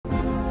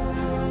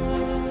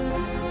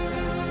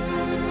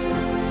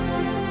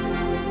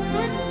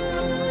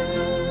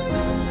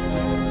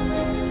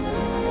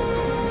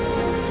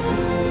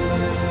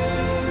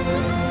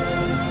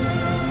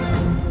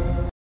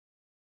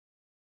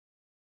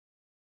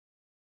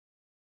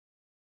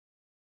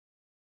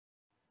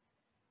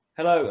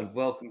Hello and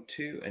welcome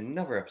to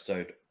another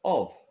episode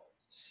of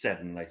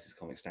Seddon Laceys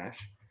Comic Stash.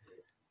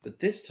 But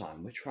this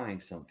time we're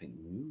trying something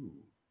new.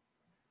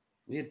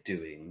 We're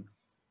doing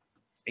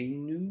a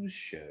news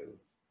show.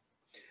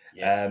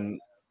 Yes.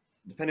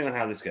 Depending on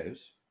how this goes,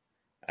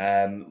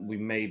 we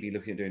may be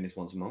looking at doing this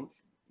once a month,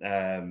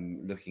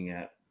 looking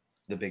at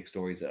the big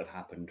stories that have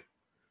happened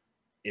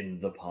in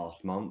the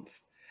past month.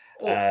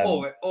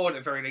 Or at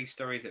the very least,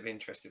 stories that have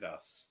interested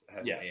us.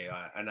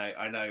 Yeah. I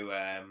know.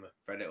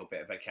 For a little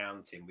bit of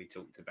accounting, we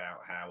talked about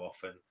how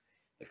often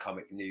the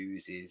comic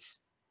news is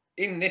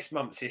in this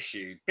month's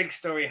issue. Big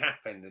story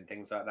happened and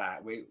things like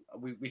that. We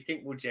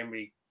think we'll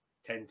generally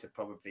tend to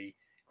probably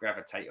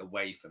gravitate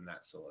away from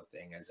that sort of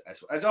thing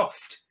as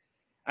oft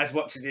as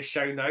watching this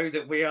show know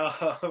that we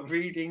are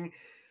reading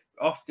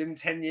often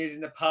 10 years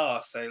in the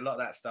past, so a lot of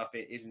that stuff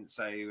it isn't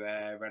so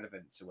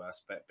relevant to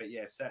us, but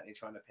yeah, certainly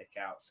trying to pick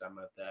out some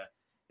of the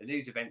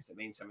news events that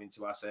mean something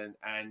to us, and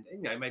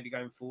maybe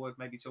going forward,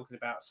 maybe talking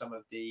about some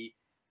of the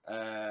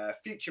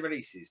future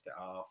releases that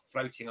are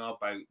floating our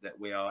boat that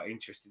we are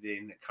interested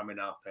in coming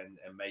up, and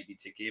maybe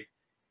to give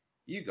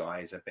you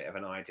guys a bit of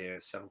an idea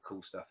of some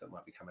cool stuff that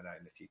might be coming out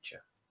in the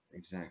future.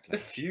 Exactly.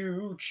 The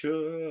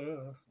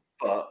future.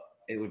 But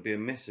it would be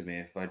amiss of me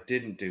if I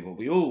didn't do what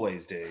we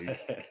always do.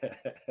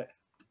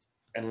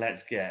 And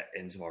let's get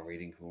into our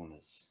reading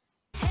corners.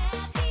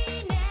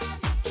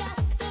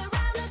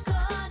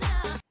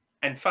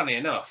 And funny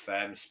enough,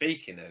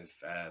 speaking of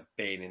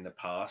being in the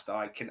past,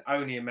 I can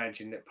only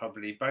imagine that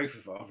probably both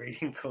of our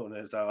reading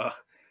corners are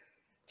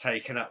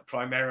taken up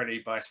primarily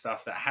by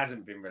stuff that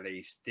hasn't been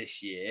released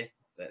this year.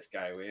 Let's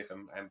go with,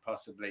 and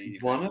possibly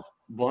even...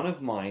 one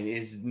of mine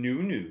is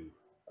new.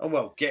 Oh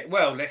well,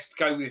 let's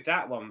go with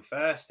that one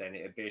first. Then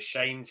it'd be a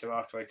shame to,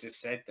 after I just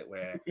said that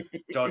we're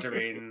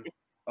doddering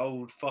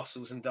old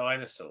fossils and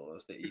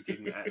dinosaurs, that you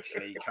didn't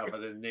actually cover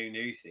the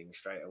new thing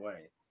straight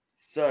away.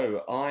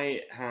 So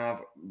I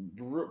have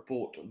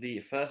bought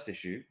the first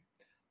issue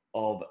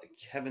of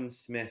Kevin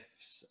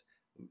Smith's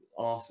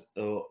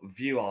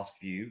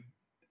View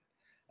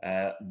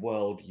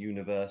World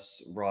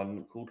Universe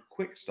run called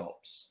Quick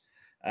Stops.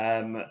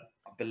 I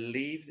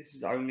believe this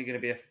is only going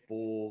to be a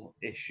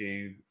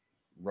 4-issue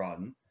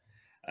run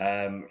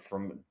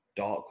from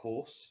Dark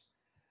Horse.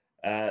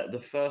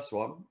 The first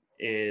one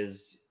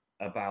is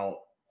about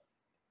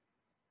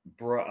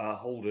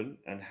Holden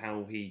and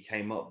how he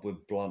came up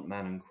with Blunt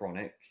Man and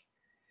Chronic.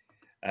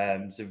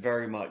 So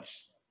very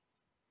much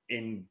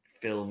in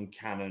film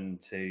canon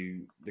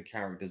to the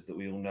characters that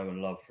we all know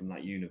and love from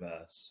that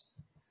universe.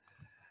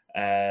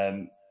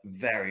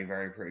 Very,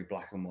 very pretty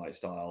black and white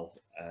style.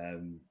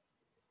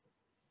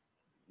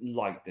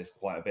 Like this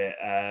quite a bit.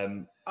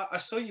 I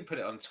saw you put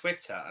it on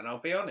Twitter, and I'll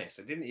be honest,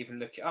 I didn't even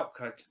look it up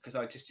because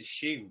I just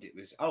assumed it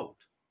was old.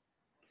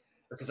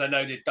 Because I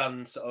know they'd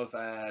done sort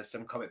of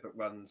some comic book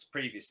runs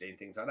previously and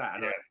things like that,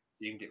 and I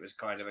assumed it was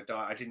kind of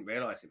I didn't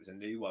realise it was a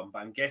new one, but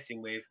I'm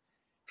guessing with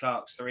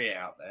Clark's 3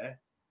 out there,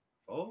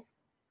 4,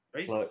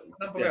 3,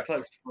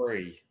 Clark's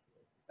 3.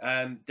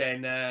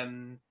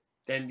 Then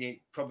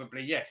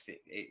probably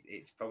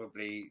it's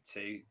probably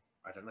to,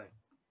 I don't know,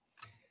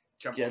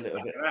 jump get a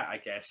little bit that, I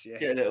guess. Yeah,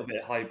 get a little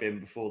bit of hype in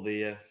before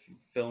the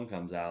film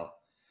comes out.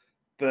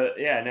 But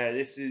yeah, no,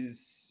 this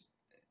is,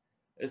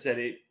 as I said,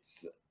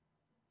 it's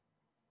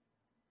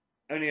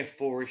only a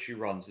 4-issue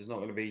run, so it's not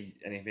going to be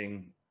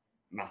anything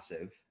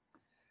massive.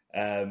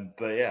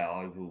 But yeah,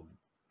 I will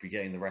be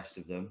getting the rest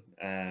of them.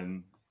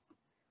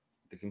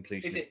 The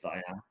completionist that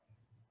I am.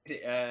 Is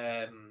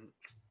it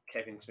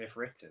Kevin Smith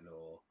written,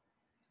 or?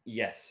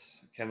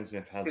 Yes, Kevin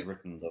Smith has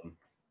written them.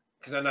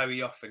 Because I know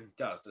he often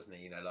does, doesn't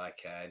he?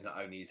 Like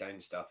not only his own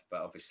stuff,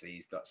 but obviously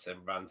he's got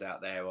some runs out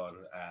there on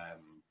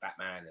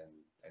Batman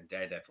and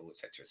Daredevil,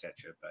 etc.,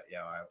 etc. But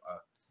yeah,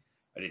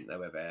 I didn't know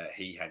whether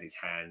he had his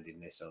hand in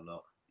this or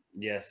not.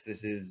 Yes,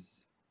 this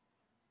is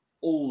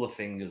all the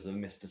fingers of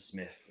Mr.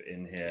 Smith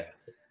in here.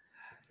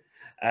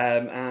 Yeah.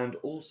 And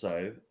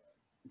also,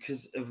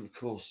 because of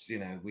course,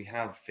 we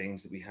have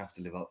things that we have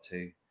to live up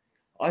to.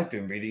 I've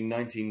been reading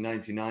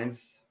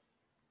 1999's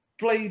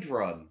Blade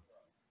Run.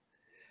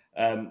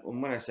 And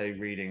when I say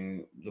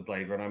reading the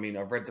Blade Run, I mean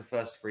I've read the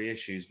first 3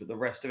 issues, but the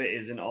rest of it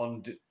isn't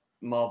on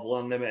Marvel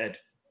Unlimited.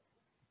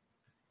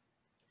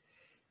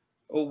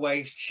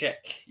 Always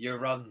check your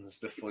runs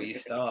before you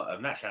start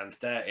them. That sounds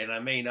dirty. And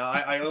I mean,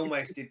 I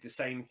almost did the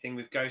same thing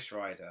with Ghost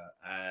Rider.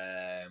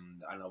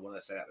 And I want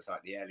to say that was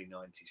like the early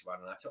 90s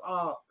run. And I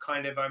thought,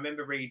 I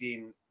remember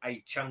reading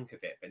a chunk of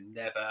it, but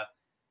never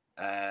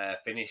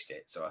finished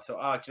it. So I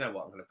thought, do you know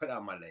what? I'm going to put it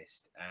on my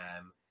list.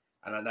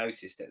 And I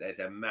noticed that there's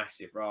a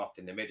massive raft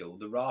in the middle,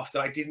 the raft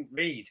I didn't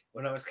read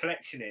when I was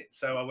collecting it.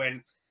 So I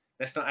went,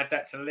 let's not add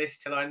that to the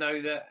list till I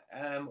know that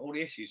all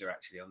the issues are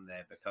actually on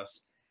there,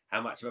 because how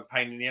much of a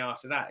pain in the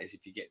arse of that is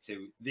if you get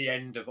to the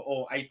end of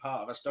or a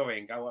part of a story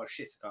and go, oh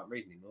shit, I can't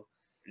read anymore.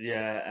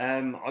 Yeah,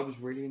 I was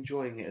really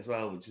enjoying it as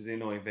well, which is the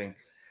annoying thing.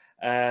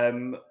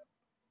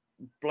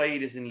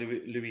 Blade is in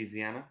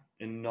Louisiana,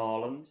 in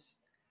Narlands,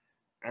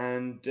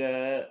 and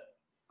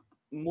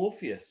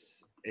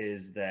Morpheus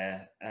is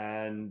there,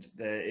 and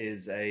there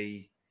is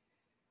a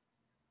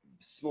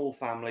small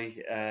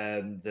family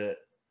that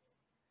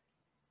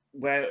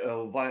where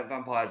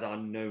vampires are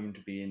known to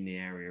be in the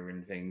area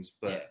and things,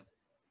 but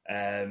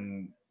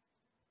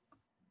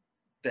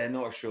they're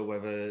not sure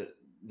whether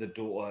the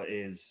daughter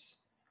is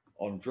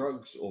on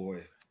drugs or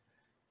if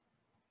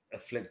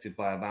afflicted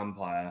by a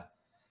vampire,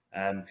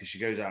 because she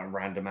goes out at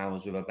random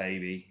hours with a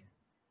baby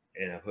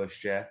in a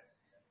pushchair.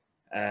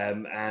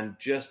 And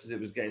just as it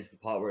was getting to the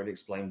part where it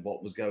explained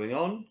what was going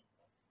on,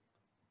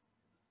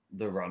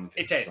 the run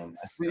it finished ends.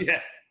 on.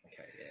 Yeah.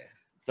 Okay, yeah.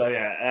 So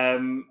yeah,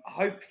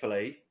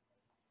 hopefully,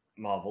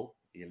 Marvel,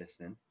 you're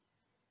listening,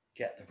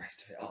 get the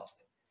rest of it up.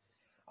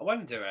 I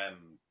wonder,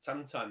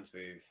 sometimes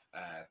with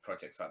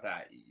projects like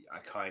that, I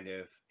kind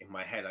of, in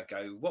my head, I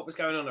go, what was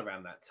going on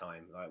around that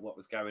time? Like, what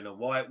was going on?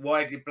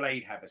 Why did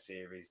Blade have a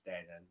series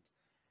then? And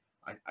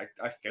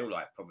I feel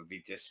like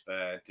probably just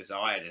for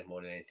desire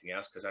more than anything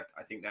else, because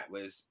I think that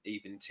was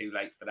even too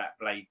late for that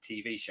Blade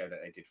TV show that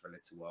they did for a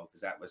little while,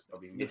 because that was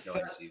probably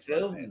mid-90s. The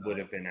film would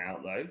have been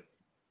out, though.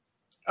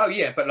 Oh,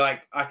 yeah, but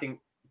like, I think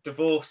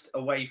divorced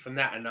away from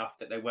that enough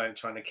that they weren't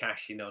trying to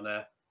cash in on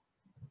a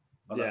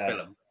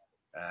film.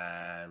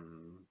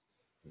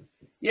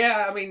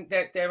 Yeah, I mean,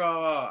 there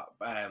are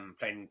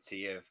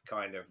plenty of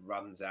kind of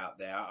runs out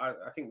there. I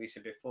think we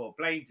said before,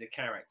 Blade's a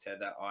character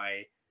that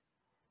I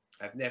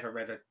have never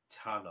read a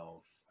ton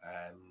of,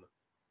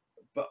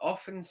 but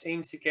often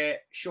seems to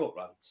get short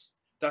runs.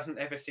 Doesn't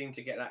ever seem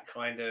to get that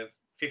kind of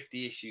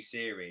 50-issue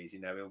series. You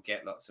know, he'll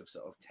get lots of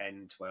sort of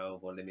 10,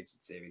 12 or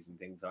limited series and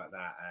things like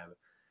that.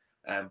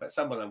 But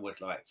someone I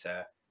would like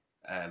to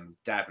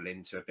dabble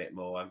into a bit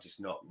more. I'm just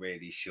not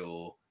really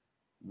sure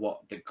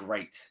what the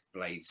great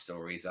Blade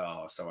stories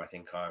are, so I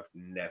think I've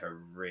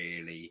never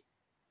really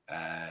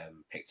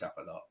picked up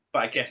a lot.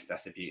 But I guess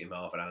that's the beauty of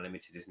Marvel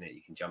Unlimited, isn't it?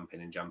 You can jump in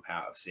and jump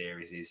out of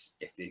series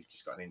if they've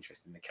just got an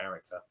interest in the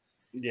character.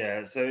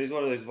 Yeah, so it's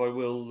one of those I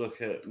will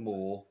look at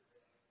more,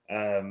 but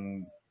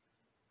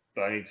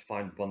I need to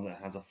find one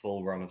that has a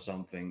full run of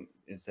something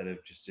instead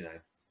of just the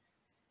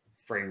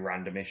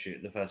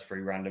first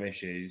 3 random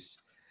issues.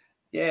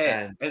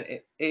 Yeah, and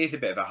it is a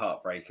bit of a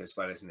heartbreak as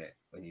well, isn't it,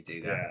 when you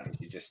do that?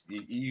 Because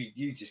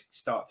you just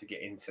start to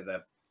get into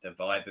the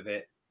vibe of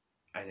it,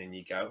 and then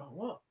you go, oh,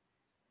 what?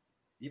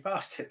 You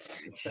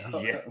bastards. Yeah,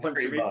 I want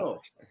to read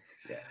more.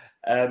 Yeah.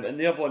 And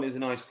the other one is a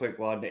nice quick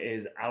one. It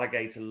is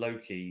Alligator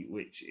Loki,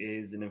 which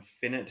is an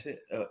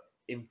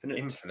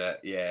infinite.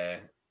 Yeah.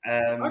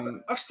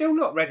 I've still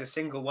not read a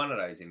single one of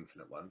those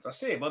infinite ones. I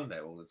see them on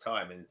there all the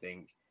time and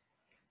think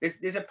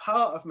there's a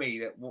part of me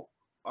that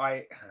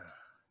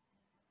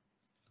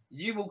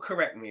you will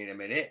correct me in a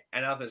minute,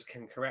 and others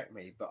can correct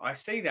me, but I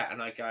see that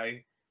and I go,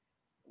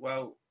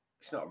 well,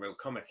 it's not a real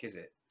comic, is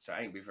it? So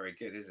it ain't be very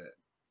good, is it?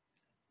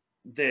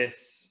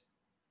 This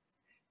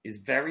is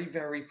very,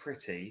 very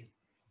pretty,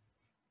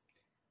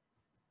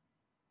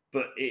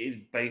 but it is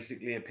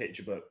basically a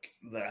picture book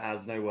that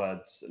has no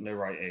words, no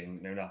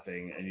writing, no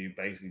nothing, and you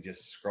basically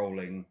just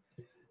scrolling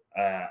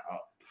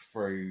up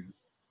through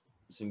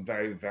some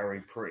very,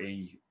 very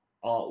pretty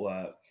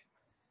artwork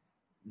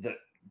that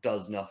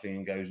does nothing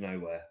and goes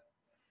nowhere.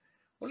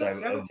 Well, so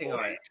that's the other thing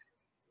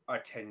I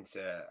tend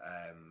to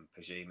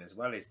presume as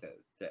well, is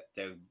that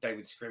they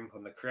would scrimp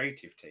on the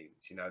creative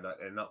teams. You know, like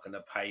they're not going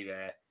to pay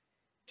their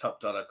top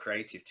dollar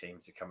creative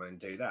teams to come in and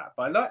do that.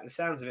 But I like the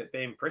sounds of it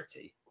being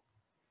pretty.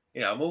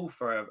 You know, I'm all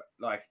for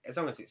as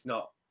long as it's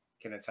not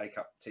going to take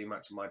up too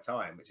much of my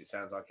time, which it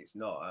sounds like it's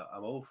not.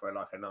 I'm all for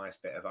a nice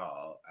bit of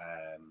art.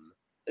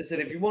 I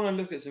said, if you want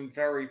to look at some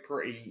very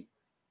pretty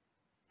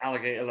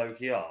Alligator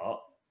Loki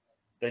art,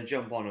 then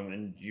jump on them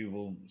and you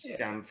will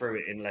scan through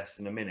it in less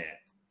than a minute.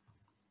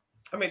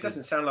 I mean, it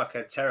doesn't sound like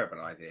a terrible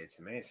idea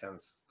to me. It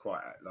sounds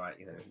quite not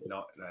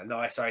a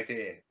nice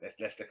idea.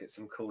 Let's look at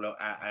some cool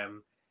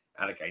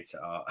alligator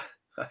art.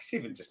 It's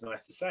even just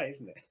nice to say,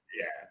 isn't it?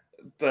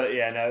 Yeah, but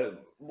yeah, no.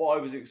 What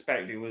I was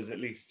expecting was at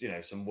least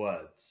some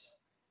words,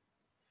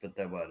 but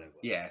there were no words.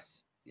 Yeah,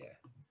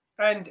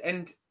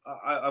 and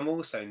I'm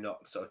also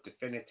not sort of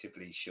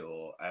definitively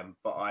sure,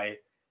 but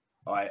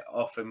I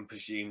often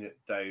presume that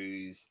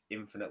those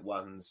infinite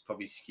ones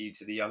probably skew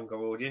to the younger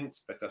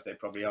audience, because they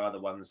probably are the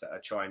ones that are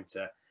trying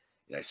to,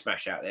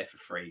 smash out there for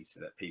free so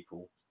that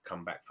people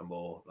come back for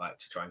more, like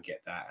to try and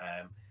get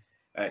that,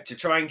 to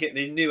try and get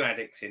the new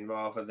addicts in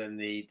rather than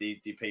the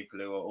people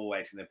who are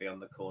always going to be on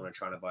the corner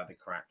trying to buy the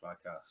crack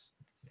like us.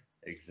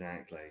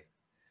 Exactly.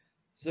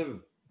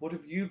 So, what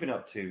have you been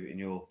up to in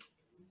your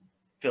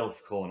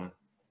filth corner?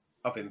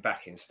 I've been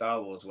back in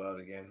Star Wars world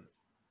again.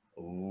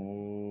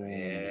 Oh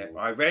yeah,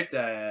 I read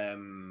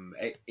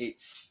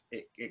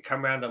it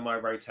come round on my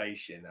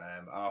rotation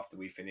after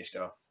we finished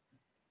off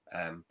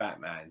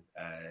Batman.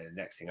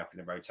 Next thing up in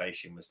the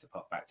rotation was to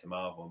pop back to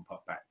Marvel and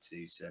pop back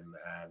to some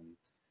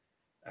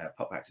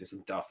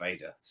Darth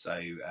Vader.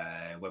 So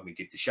when we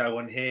did the show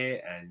on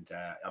here, and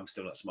I'm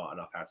still not smart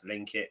enough how to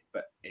link it,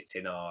 but it's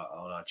on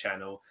our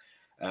channel,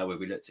 where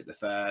we looked at the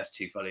first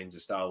 2 volumes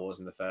of Star Wars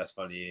and the first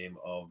volume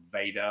of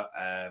Vader.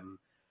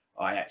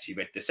 I actually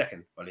read the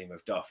second volume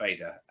of Darth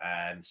Vader,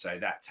 and so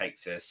that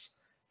takes us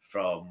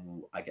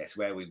from, I guess,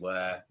 where we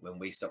were when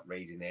we stopped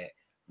reading it,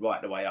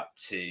 right the way up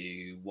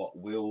to what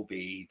will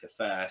be the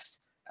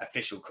first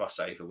official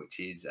crossover, which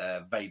is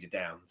Vader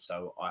Down.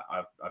 So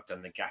I've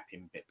done the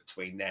gapping bit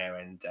between there,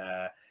 and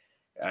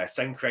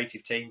same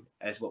creative team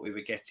as what we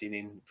were getting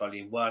in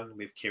Volume 1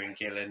 with Kieran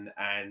Gillen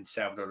and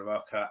Salvador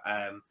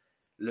Larroca.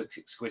 Looks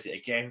exquisite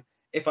again.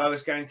 If I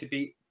was going to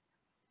be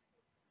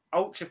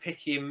ultra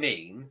picky and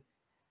mean,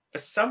 for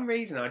some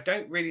reason, I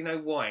don't really know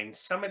why, in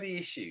some of the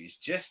issues,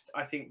 just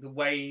I think the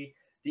way,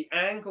 the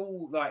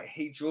angle, like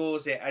he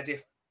draws it as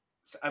if,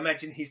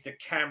 imagine he's the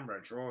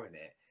camera drawing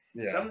it.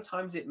 Yeah.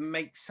 Sometimes it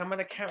makes some of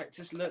the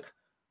characters look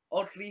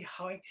oddly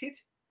heighted.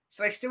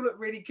 So they still look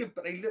really good,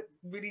 but they look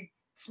really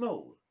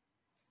small.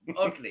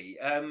 Oddly.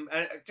 And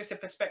just a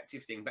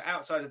perspective thing. But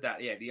outside of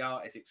that, yeah, the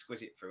art is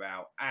exquisite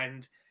throughout.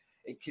 And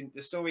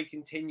the story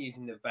continues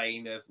in the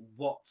vein of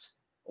what,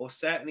 or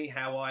certainly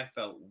how I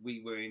felt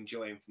we were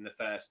enjoying from the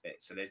first bit.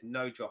 So there's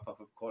no drop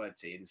off of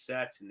quality. And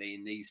certainly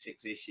in these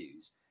 6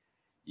 issues,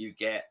 you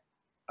get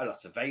a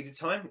lot of Vader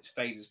time. It's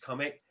Vader's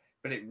comic,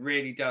 but it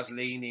really does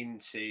lean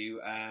into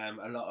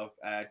a lot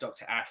of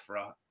Dr.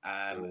 Aphra.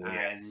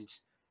 And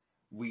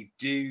we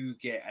do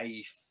get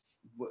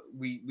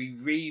we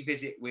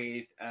revisit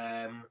with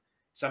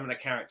some of the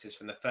characters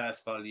from the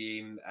first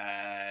volume.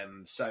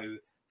 So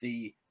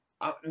the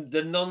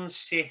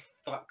non-Sith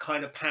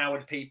kind of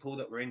powered people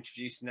that were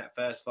introduced in that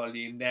first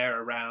volume,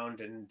 they're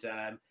around, and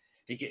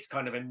he gets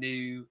kind of a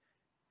new,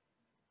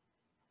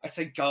 I'd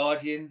say,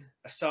 guardian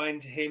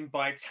assigned to him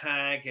by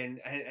Tag,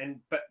 and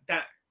but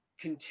that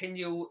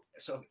continual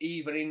sort of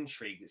evil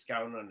intrigue that's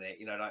going on in it,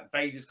 you know, like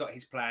Vader's got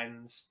his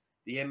plans,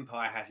 the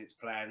Empire has its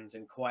plans,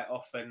 and quite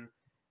often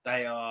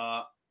they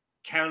are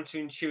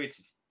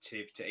counterintuitive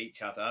to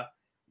each other,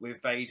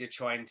 with Vader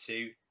trying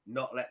to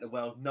not let the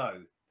world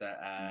know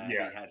that he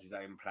has his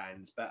own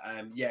plans. But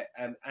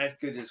as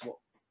good as what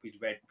we'd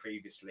read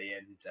previously,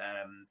 and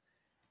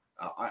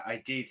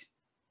I did,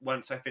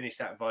 once I finished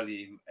that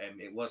volume,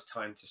 it was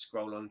time to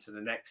scroll on to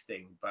the next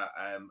thing, but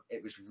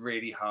it was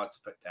really hard to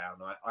put down.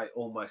 I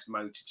almost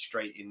motored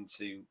straight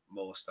into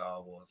more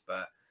Star Wars,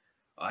 but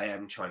I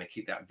am trying to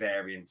keep that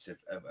variance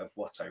of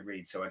what I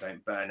read so I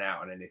don't burn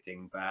out on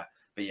anything. But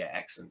yeah,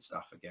 excellent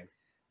stuff again.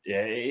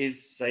 Yeah, it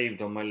is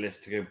saved on my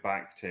list to go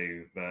back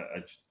to, but I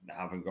just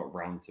haven't got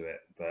round to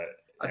it. But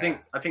yeah.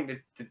 I think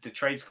the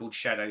trade's called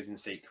Shadows and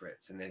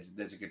Secrets, and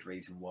there's a good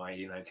reason why,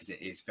 you know, because it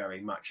is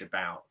very much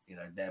about, you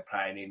know, they're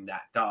playing in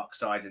that dark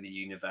side of the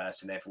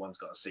universe, and everyone's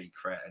got a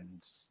secret, and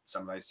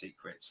some of those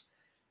secrets,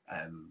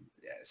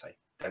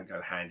 don't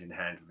go hand in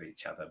hand with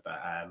each other.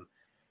 But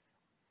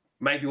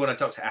maybe want a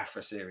Dr.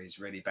 Aphra series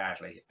really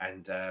badly,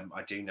 and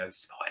I do know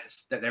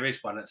spoilers that there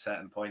is one at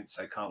certain points,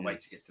 so can't wait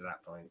to get to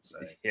that point. So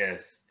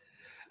yes,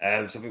 so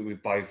I think we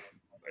both,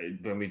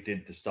 when we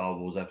did the Star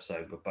Wars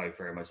episode, we're both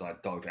very much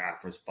like, Dr.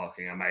 Aphra's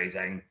fucking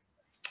amazing.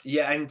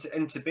 Yeah,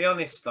 and to be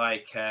honest,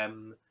 like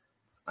I'm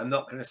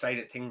not going to say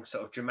that things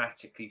sort of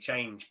dramatically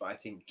change, but I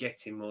think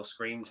getting more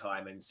screen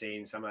time and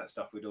seeing some of that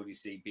stuff we'd already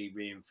see be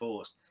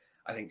reinforced,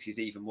 I think she's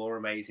even more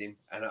amazing,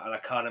 and I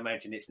can't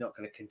imagine it's not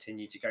going to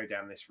continue to go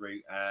down this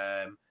route.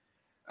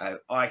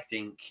 I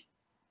think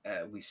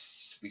we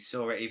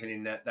saw it even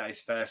in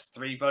those first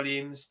 3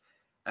 volumes.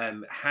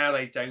 How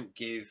they don't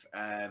give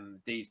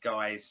these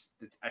guys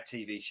a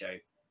TV show,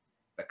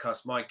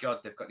 because my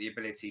God, they've got the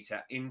ability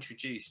to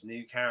introduce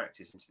new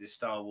characters into the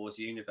Star Wars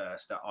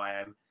universe that I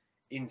am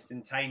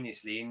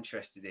instantaneously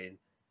interested in,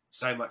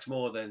 so much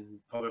more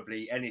than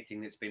probably anything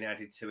that's been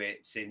added to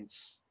it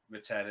since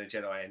Return of the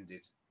Jedi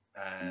ended.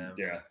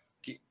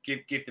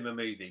 Give them a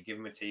movie, give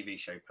them a TV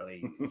show,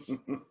 please.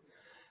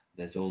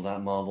 There's all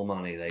that Marvel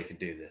money, they could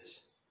do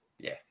this.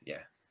 Yeah.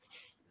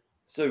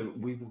 So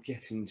we will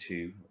get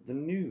into the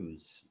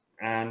news,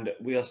 and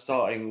we are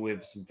starting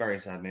with some very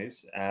sad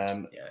news.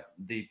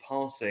 The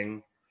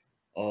passing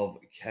of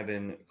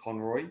Kevin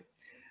Conroy,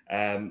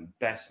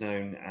 best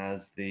known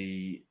as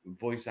the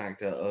voice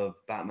actor of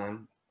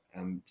Batman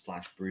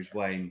 / Bruce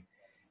Wayne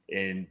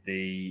in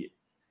the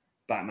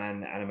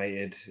Batman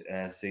animated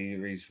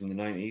series from the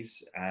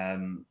 90s.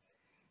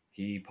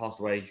 He passed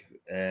away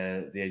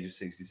at the age of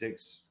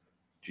 66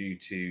 due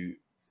to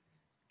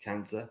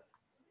cancer,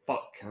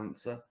 butt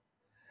cancer.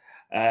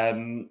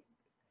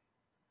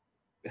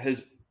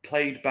 Has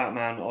played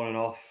Batman on and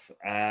off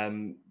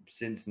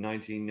since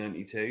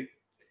 1992.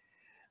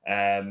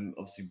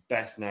 Obviously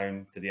best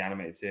known for the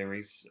animated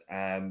series,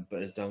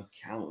 but has done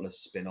countless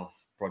spin-off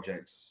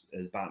projects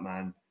as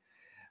Batman.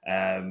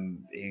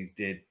 He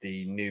did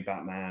the new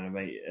Batman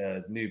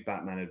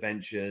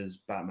Adventures,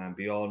 Batman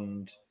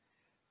Beyond,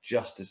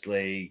 Justice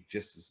League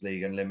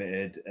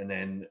Unlimited, and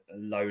then a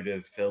load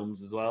of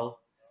films as well.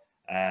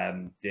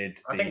 I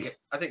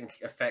think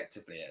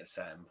effectively at a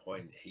certain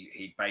point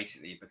he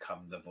basically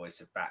become the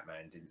voice of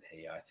Batman, didn't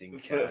he? I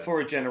think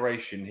for a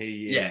generation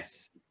he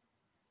is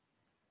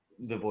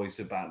the voice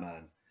of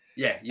Batman.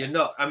 Yeah, you're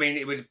not. I mean,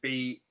 it would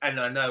be, and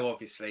I know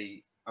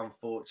obviously,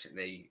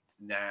 unfortunately,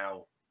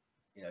 now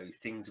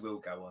things will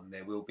go on.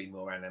 There will be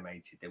more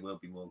animated. There will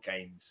be more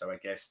games. So I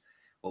guess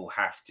we'll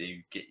have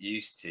to get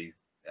used to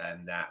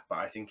that. But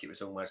I think it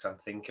was almost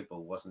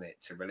unthinkable, wasn't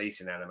it, to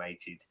release an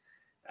animated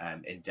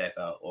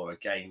endeavor or a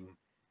game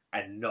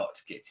and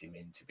not get him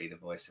in to be the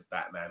voice of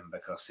Batman,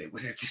 because it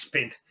would have just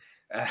been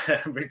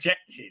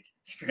rejected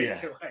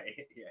straight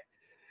away.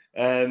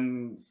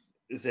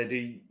 So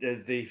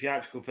there's the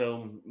theatrical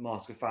film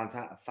Mask of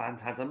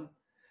Phantasm,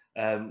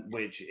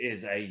 which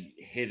is a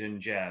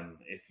hidden gem.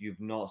 If you've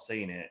not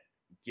seen it,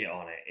 get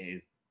on it. It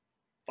is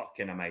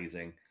fucking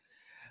amazing.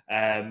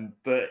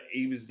 But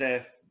he was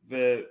there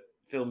for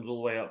films all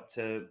the way up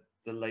to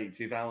the late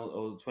 2000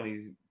 or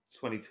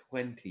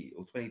 2020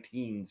 or 20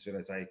 teens, should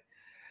I say.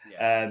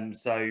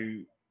 So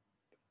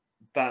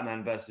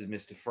Batman versus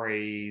Mr.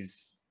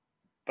 Freeze,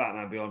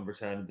 Batman Beyond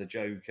Return of the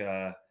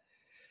Joker,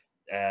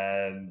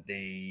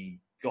 the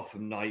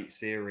Gotham Knight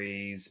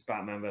series,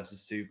 Batman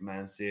versus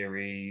Superman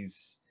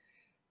series,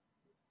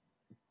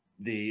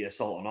 the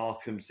Assault on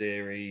Arkham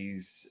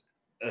series,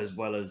 as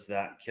well as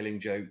that Killing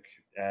Joke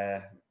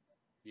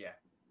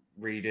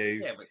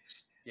redo.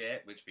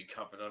 Which we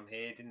covered on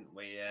here, didn't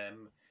we?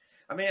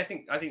 I mean, I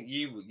think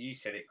you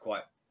said it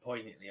quite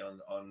poignantly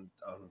on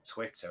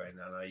Twitter, and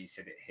I know you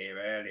said it here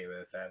earlier.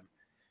 Of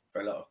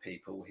for a lot of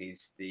people,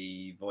 he's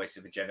the voice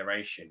of a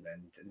generation,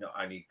 and not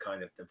only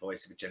kind of the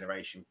voice of a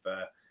generation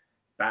for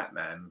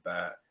Batman,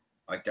 but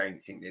I don't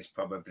think there's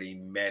probably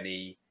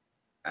many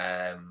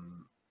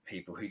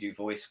people who do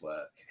voice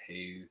work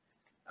who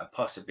are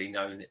possibly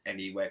known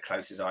anywhere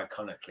close as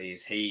iconically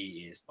as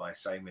he is by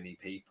so many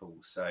people.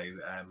 So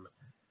a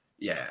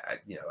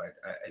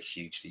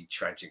hugely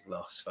tragic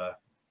loss for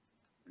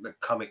the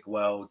comic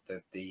world,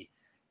 the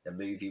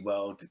movie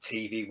world, the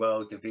TV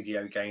world, the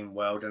video game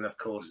world, and of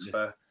course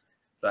for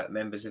like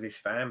members of his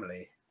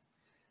family.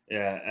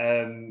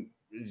 As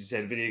you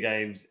said, video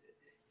games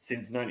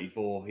since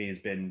 '94, he has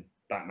been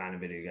Batman in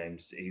video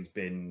games. He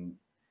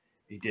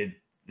did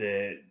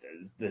the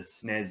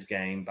SNES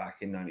game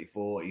back in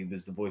 '94. He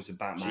was the voice of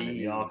Batman in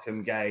the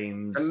Arkham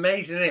games. It's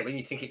amazing, isn't it, when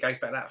you think it goes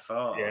back that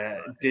far?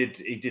 Yeah,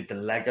 he did the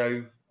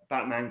Lego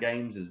Batman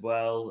games as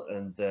well,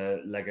 and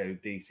the Lego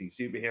DC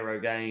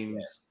superhero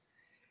games.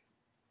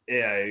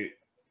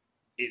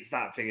 It's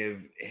that thing of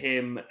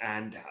him,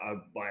 and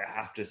I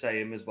have to say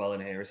him as well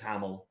in here, is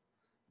Hamill.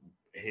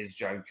 His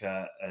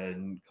Joker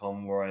and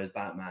Conroy as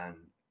Batman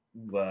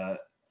were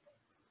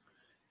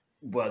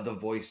the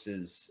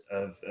voices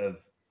of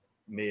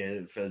me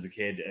as a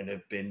kid, and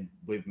have been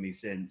with me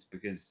since,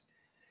 because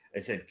I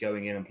said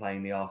going in and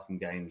playing the Arkham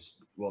games.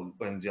 Well,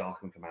 when did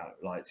Arkham come out?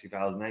 Like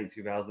 2008,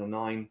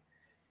 2009.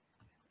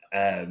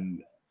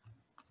 And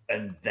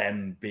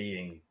them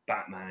being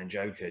Batman and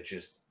Joker,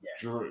 just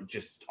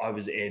I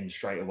was in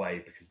straight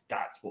away, because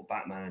that's what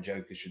Batman and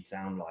Joker should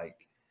sound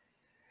like.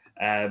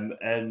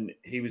 And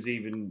he was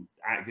even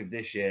active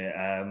this year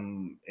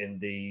in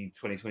the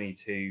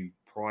 2022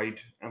 Pride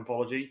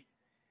anthology.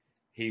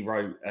 He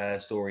wrote a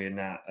story in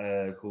that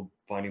called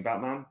Finding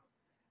Batman,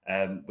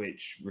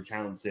 which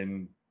recounts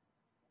him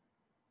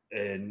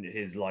in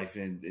his life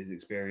and his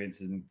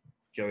experience and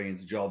going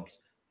into jobs,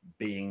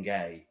 being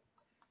gay.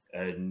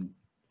 And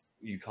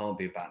you can't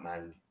be a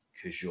Batman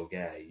because you're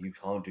gay. You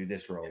can't do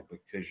this role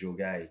because you're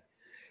gay.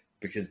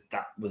 Because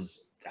that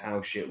was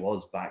how shit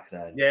was back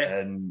then.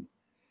 And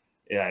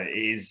it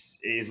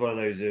is one of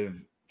those of,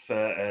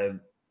 for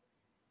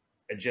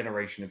a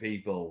generation of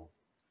people,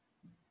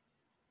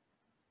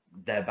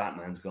 their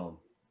Batman's gone.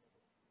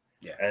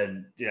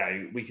 And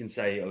we can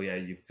say, oh yeah,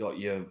 you've got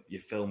your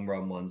film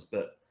run ones,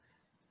 but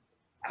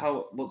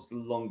what's the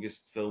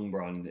longest film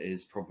run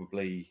is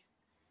probably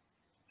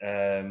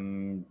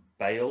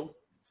Bale,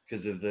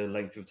 because of the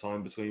length of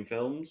time between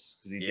films,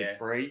 because he did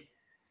 3.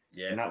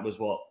 And that was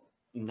what,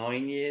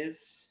 9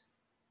 years?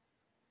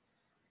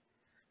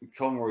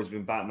 Conroy's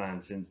been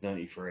Batman since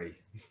 '93.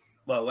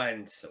 Well,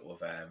 and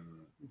sort of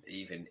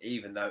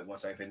even though it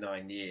was over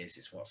 9 years,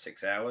 it's what,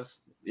 6 hours.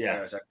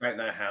 Whereas I don't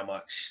know how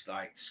much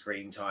like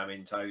screen time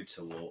in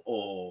total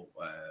or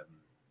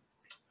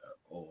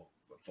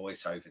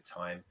voiceover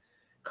time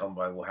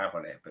Conroy will have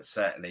on it, but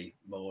certainly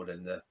more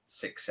than the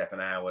 6-7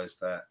 hours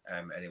that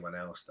anyone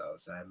else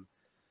does. So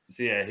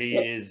he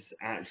is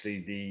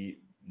actually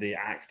the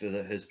actor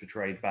that has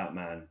portrayed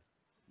Batman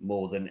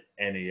more than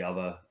any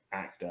other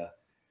actor.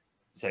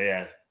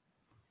 So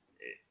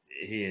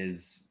he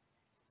is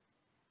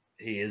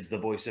the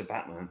voice of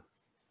Batman.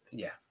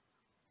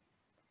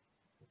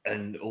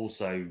 And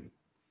also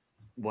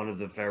one of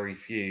the very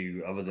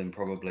few, other than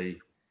probably,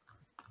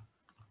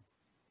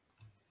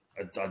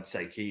 I'd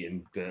say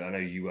Keaton, but I know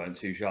you weren't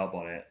too sharp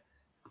on it,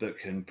 but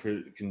can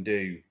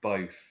do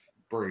both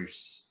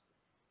Bruce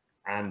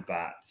and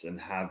Bats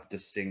and have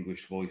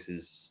distinguished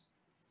voices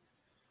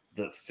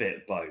that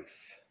fit both.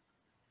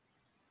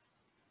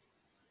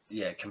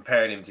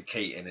 Comparing him to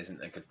Keaton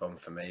isn't a good one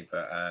for me,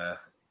 but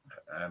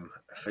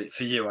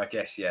for you, I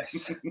guess,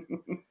 yes.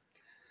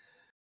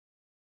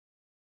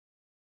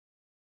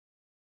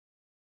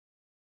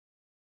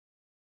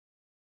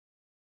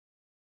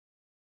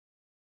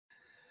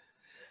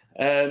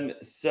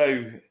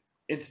 So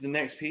into the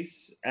next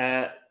piece,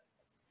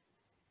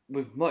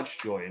 with much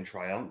joy and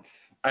triumph.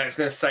 I was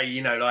going to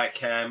say,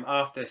 like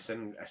after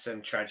some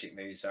tragic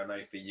news, I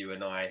know for you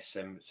and I,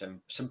 some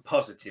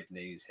positive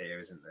news here,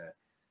 isn't there?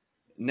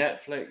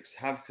 Netflix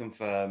have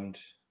confirmed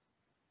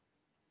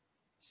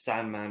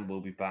Sandman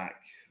will be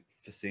back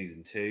for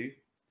season 2.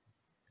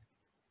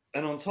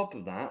 And on top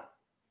of that,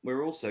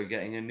 we're also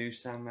getting a new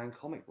Sandman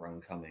comic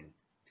run coming.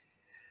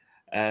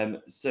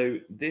 So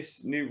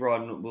this new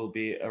run will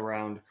be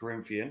around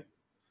Corinthian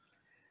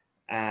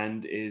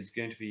and is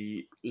going to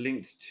be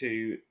linked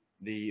to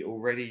the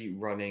already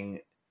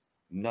running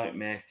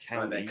Nightmare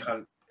County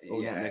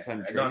or Nightmare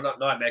Country. No, not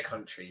Nightmare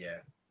Country,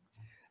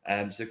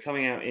 yeah. So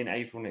coming out in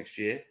April next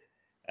year,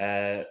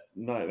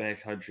 Nightmare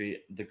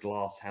Country: The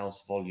Glass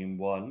House Volume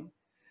 1,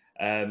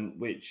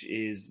 which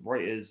is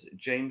writers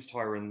James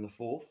Tyron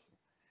IV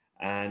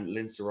and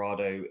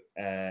Linsarado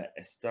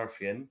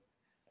Estarfian,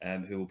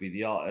 who will be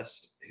the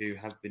artist, who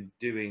have been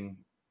doing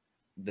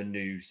the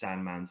new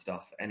Sandman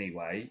stuff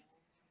anyway.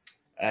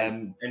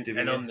 And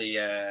on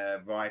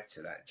the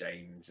writer, that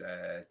James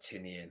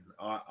Tinian,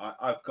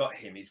 I've got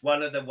him. He's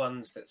one of the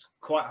ones that's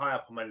quite high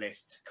up on my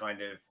list to kind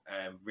of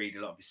read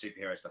a lot of his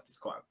superhero stuff. There's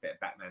quite a bit of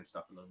Batman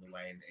stuff along the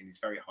way, and he's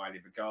very highly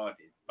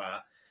regarded.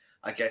 But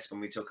I guess when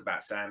we talk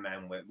about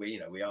Sandman,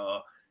 we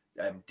are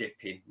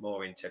dipping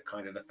more into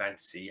kind of the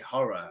fantasy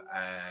horror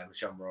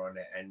genre on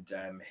it.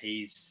 And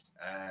he's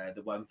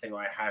the one thing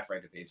I have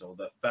read of his, or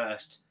the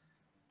first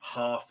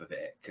half of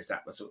it, because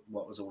that was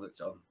what was all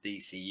that's on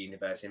DC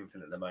Universe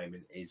Infinite at the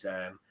moment, is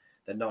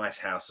the Nice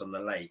House on the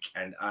Lake,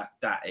 and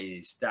that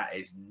is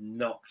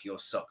knock your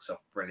socks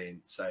off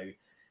brilliant. So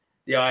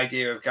the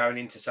idea of going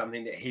into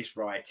something that he's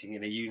writing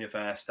in a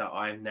universe that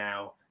I'm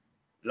now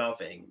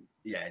loving,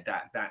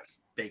 that's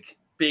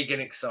big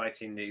and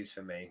exciting news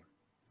for me.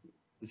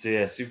 So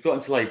yes, you've got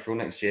until April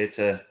next year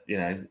to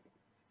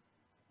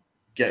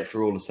get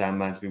through all the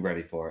Sandman to be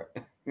ready for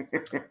it.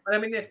 I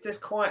mean, there's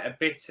quite a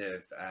bit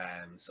of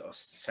sort of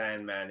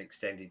Sandman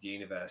extended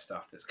universe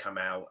stuff that's come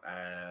out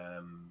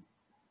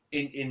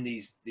in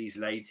these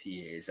later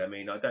years. I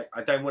mean,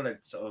 I don't want to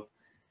sort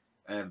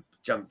of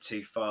jump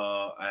too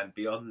far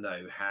beyond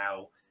though.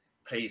 How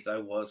pleased I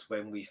was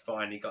when we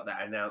finally got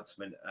that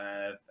announcement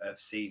of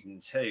season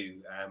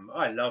 2.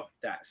 I loved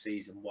that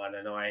season 1,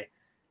 and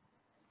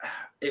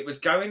it was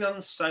going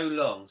on so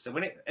long. So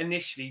when it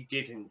initially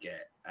didn't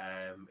get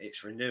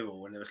its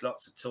renewal, and there was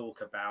lots of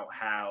talk about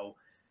how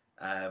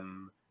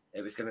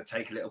it was going to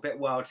take a little bit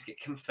while to get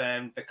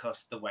confirmed,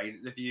 because the way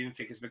that the viewing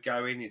figures were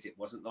going is it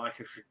wasn't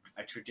like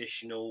a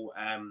traditional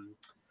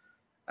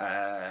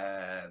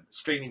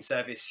streaming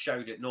service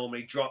show that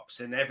normally drops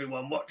and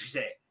everyone watches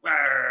it,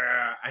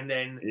 and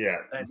then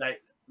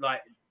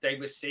they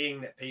were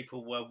seeing that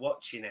people were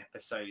watching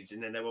episodes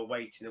and then they were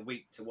waiting a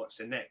week to watch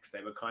the next.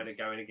 They were kind of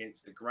going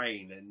against the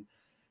grain.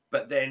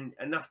 But then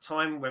enough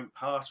time went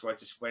past where I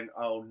just went,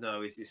 oh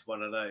no, is this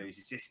one of those?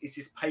 Is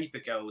this Paper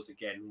Girls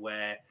again,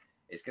 where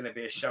it's going to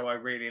be a show I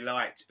really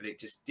liked, but it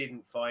just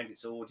didn't find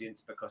its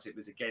audience because it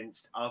was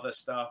against other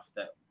stuff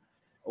that,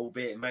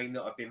 albeit it may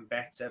not have been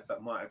better,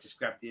 but might have just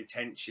grabbed the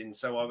attention.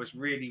 So I was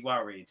really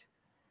worried.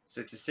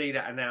 So to see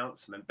that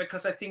announcement,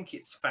 because I think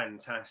it's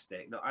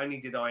fantastic. Not only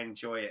did I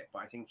enjoy it,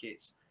 but I think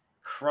it's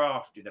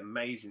crafted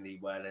amazingly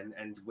well.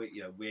 And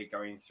we're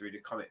going through the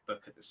comic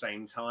book at the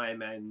same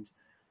time, and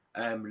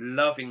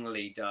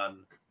lovingly done.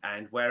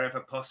 And wherever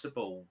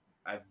possible,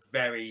 a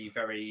very,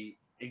 very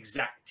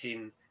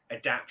exacting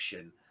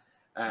adaptation.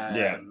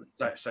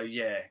 So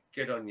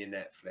good on you,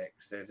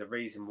 Netflix. There's a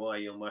reason why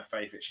you're my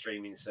favorite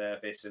streaming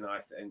service,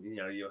 and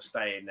you're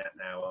staying that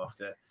now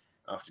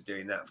after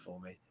doing that for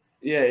me.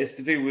 Yeah, it's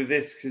to do with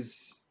this,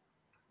 because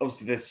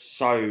obviously there's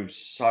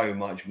so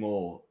much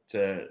more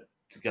to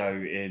go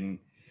in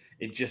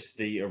just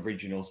the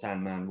original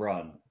Sandman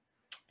run,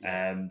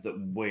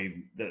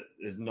 that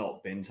has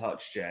not been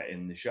touched yet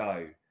in the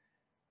show.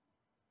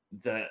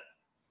 That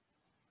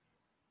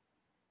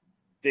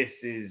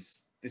this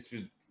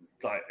was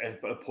like an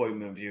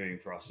appointment viewing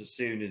for us as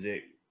soon as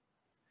it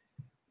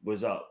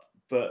was up.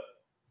 But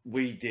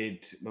we did,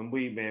 when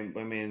me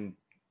and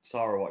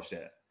Sarah watched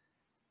it,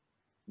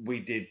 we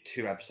did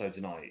 2 episodes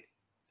a night.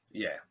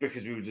 Yeah.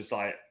 Because we were just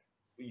like,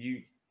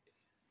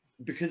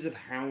 because of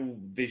how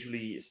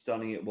visually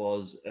stunning it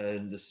was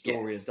and the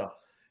story and stuff,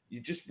 you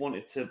just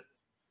wanted to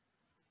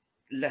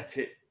let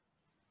it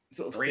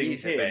sort of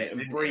breathe sink in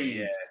and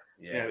breathe.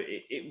 Yeah.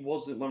 It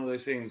wasn't one of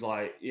those things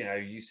like,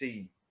 you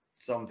see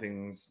some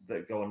things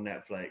that go on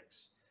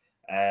Netflix.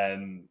 At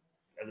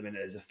the minute,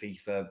 there's a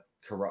FIFA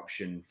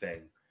corruption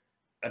thing.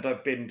 And I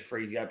binged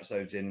 3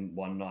 episodes in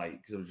one night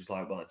because I was just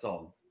like, well, it's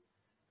on.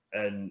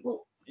 And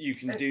you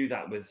can do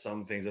that with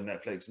some things on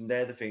Netflix. And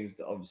they're the things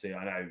that obviously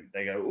I know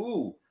they go,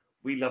 ooh,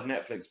 we love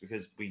Netflix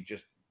because we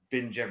just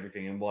binge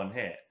everything in one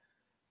hit.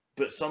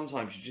 But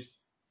sometimes you just,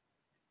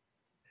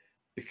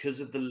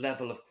 because of the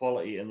level of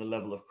quality and the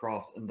level of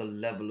craft and the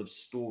level of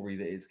story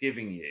that it's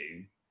giving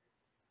you,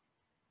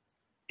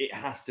 it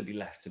has to be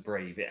left to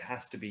breathe. It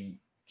has to be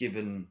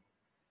given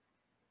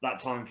that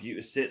time for you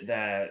to sit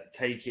there,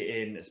 take it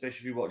in, especially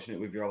if you're watching it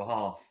with your other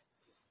half,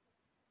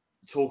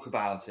 talk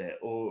about it,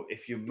 or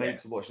if your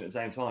mates are watching it at the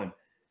same time,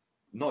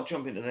 not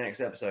jump into the next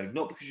episode,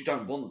 not because you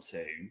don't want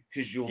to,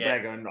 because you're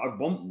there going, I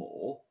want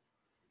more.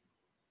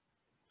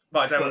 But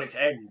I don't want it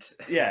to end.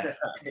 Yeah.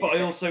 But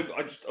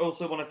I just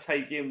also want to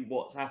take in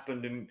what's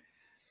happened, and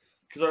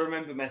because I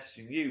remember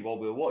messaging you while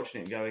we were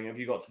watching it going, have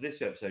you got to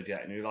this episode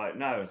yet? And you're like,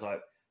 no. It's like,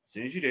 as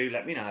soon as you do,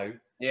 let me know.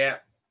 Yeah.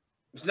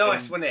 It was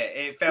nice, wasn't it?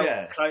 It felt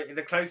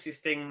the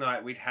closest thing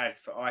like we'd had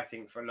for, I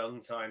think, for a long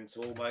time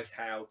to almost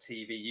how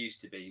TV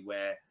used to be,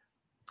 where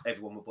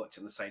everyone would watch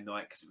on the same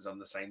night because it was on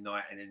the same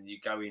night, and then you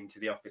go into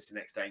the office the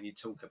next day and you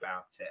talk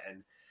about it,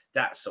 and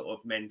that sort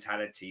of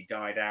mentality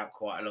died out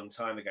quite a long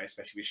time ago,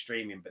 especially with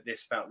streaming. But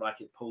this felt like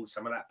it pulled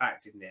some of that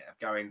back, didn't it? Of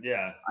going,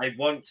 I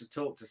want to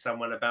talk to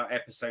someone about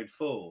episode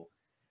 4.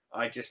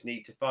 I just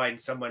need to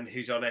find someone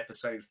who's on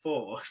episode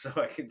 4 so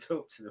I can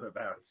talk to them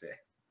about it.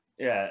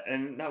 Yeah,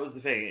 and that was the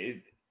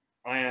thing.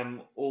 I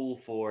am all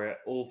for it,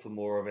 all for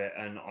more of it,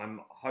 and I'm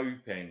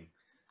hoping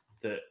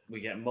that we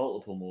get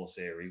multiple more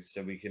series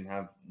so we can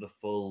have the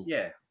full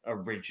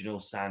original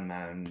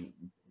Sandman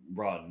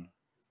run.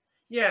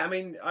 Yeah, I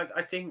mean,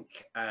 I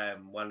think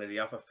one of the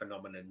other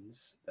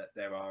phenomenons that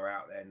there are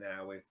out there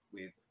now with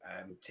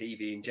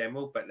TV in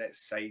general, but let's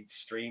say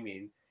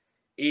streaming,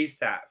 is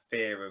that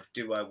fear of,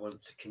 do I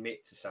want to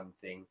commit to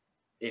something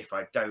if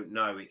I don't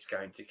know it's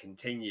going to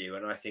continue?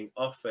 And I think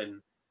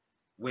often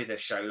with a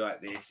show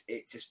like this,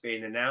 it just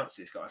being announced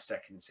it's got a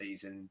second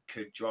season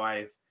could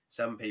drive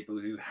some people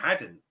who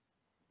hadn't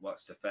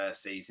watched the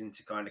first season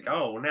to kind of go,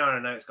 oh, well, now I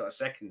know it's got a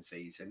second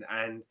season.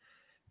 And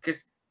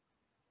because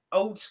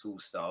old school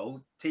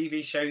style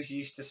TV shows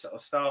used to sort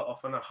of start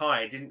off on a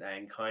high, didn't they,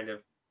 and kind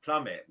of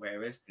plummet,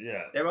 whereas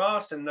there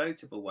are some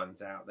notable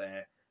ones out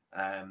there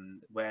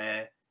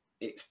where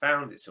it's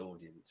found its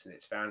audience, and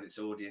it's found its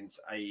audience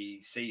a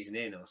season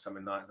in or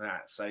something like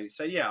that. So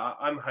yeah,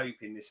 I'm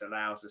hoping this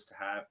allows us to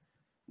have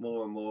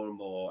more and more and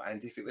more.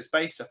 And if it was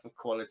based off of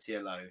quality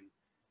alone,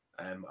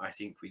 I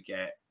think we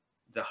get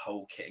the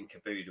whole kit and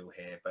caboodle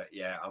here. But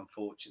yeah,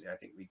 unfortunately, I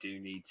think we do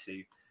need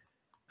to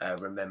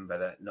remember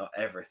that not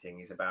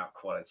everything is about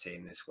quality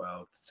in this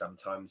world.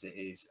 Sometimes it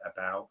is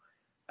about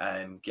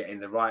getting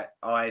the right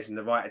eyes and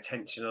the right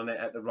attention on it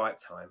at the right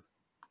time.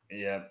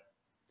 Yeah.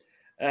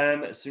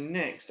 So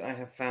next, I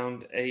have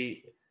found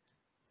a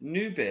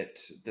new bit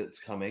that's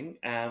coming,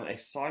 a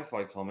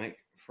sci-fi comic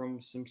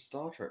from some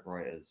Star Trek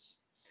writers.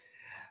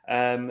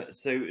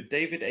 So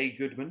David A.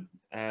 Goodman,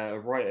 a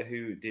writer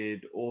who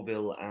did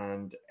Orville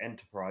and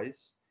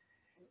Enterprise,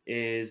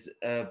 is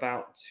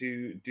about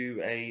to do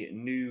a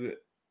new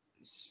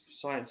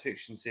science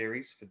fiction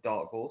series for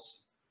Dark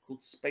Horse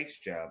called Space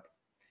Jab.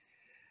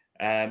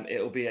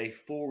 It'll be a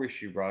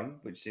 4-issue run,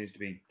 which seems to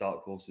be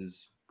Dark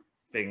Horse's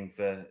thing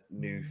for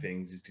new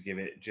things, is to give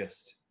it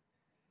just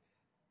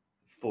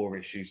 4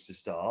 issues to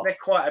start. They're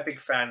quite a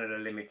big fan of the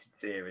limited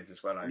series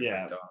as well over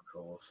at Dark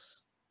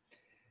Horse.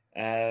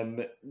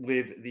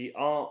 With the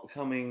art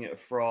coming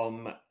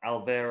from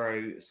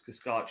Alvaro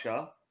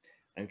Scascacha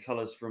and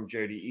colours from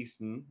Jody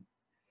Easton,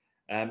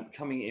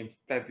 coming in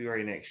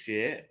February next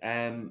year.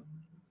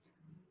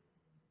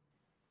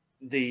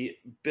 The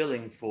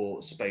billing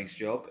for Space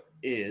Job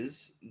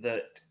is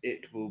that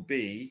it will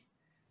be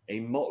a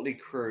motley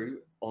crew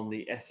on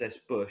the SS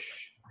Bush.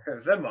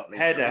 The motley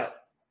head crew. Out.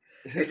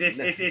 Is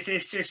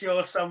this just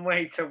your some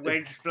way to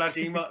wedge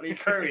bloody motley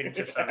crew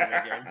into something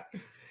again?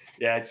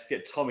 Yeah, just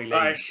get Tommy Lee.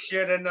 I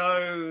should have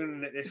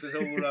known that this was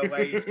all a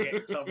way to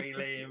get Tommy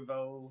Lee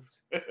involved.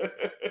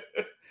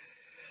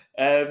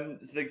 So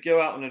they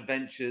go out on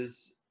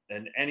adventures,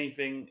 and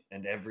anything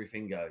and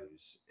everything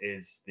goes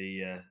is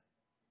the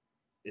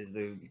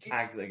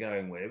tag they're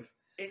going with.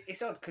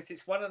 It's odd because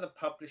it's one of the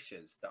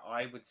publishers that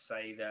I would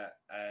say that,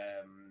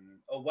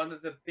 or one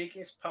of the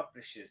biggest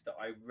publishers that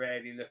I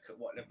rarely look at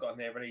what they've got on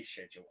their release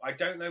schedule. I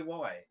don't know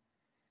why,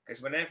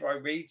 because whenever I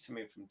read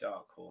something from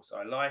Dark Horse,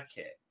 I like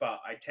it, but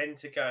I tend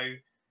to go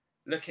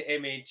look at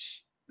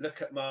Image,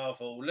 look at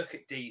Marvel, look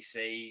at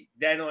DC,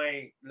 then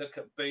I look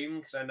at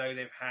Boom because I know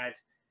they've had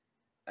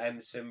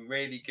some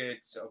really good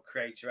sort of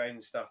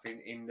creator-owned stuff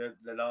in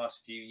the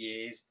last few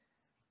years,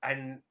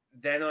 and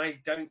then I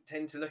don't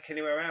tend to look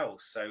anywhere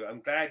else. So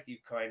I'm glad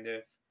you've kind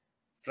of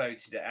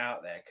floated it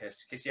out there,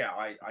 because yeah,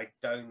 I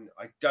don't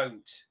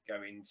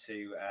go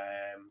into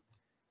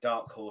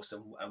Dark Horse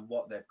and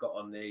what they've got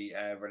on the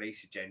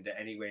release agenda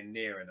anywhere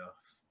near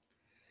enough.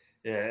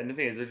 Yeah, and the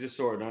thing is, I just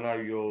saw it, and I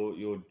know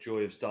your joy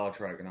of Star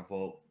Trek, and I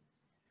thought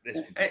this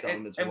could be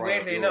something that's right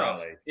weirdly up your enough,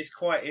 alley. It's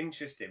quite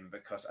interesting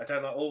because I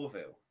don't like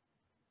Orville.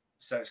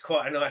 So it's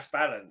quite a nice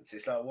balance.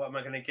 It's like, what am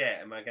I going to get?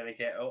 Am I going to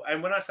get...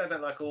 And when I say I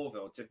don't like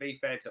Orville, to be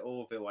fair to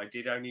Orville, I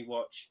did only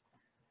watch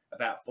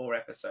about 4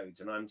 episodes,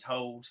 and I'm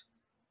told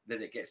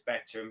that it gets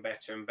better and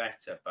better and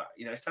better. But,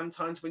 you know,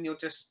 sometimes when you're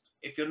just...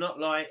 If you're not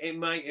like... It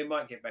might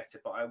get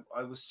better, but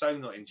I was so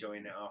not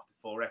enjoying it after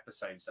 4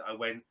 episodes that I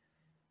went...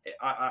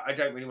 I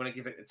don't really want to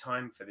give it the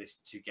time for this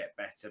to get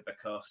better,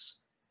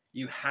 because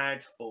you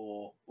had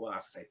 4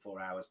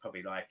 hours,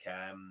 probably like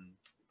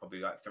probably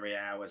like 3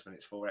 hours when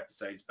it's 4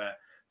 episodes, but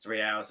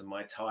 3 hours of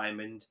my time,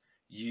 and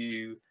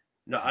you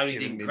not only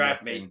Giving didn't me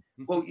grab me, nothing.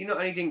 well, you not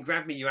only didn't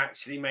grab me, you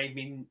actually made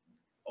me,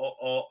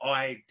 or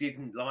I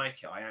didn't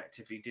like it. I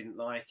actively didn't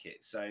like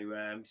it. So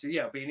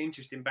yeah, it'll be an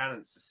interesting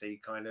balance to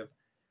see kind of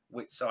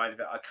which side of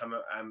it I come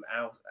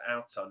out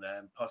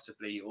on.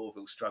 Possibly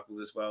Orville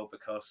struggled as well,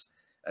 because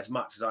as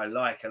much as I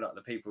like a lot of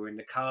the people in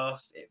the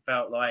cast, it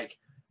felt like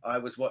I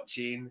was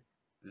watching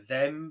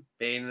them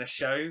being in a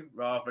show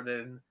rather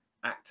than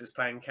actors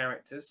playing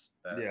characters.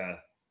 But Yeah.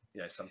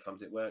 you know,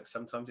 sometimes it works,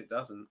 sometimes it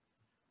doesn't.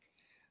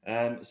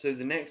 So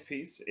the next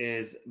piece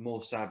is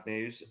more sad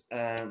news.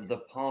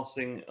 The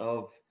passing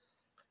of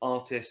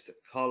artist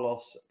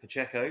Carlos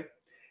Pacheco,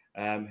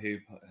 who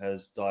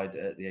has died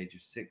at the age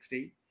of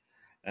 60.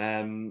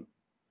 Um,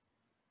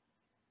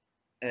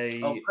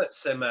 I'll a put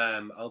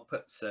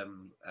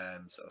some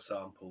sort of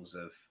samples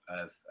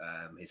of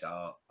his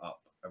art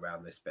up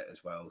around this bit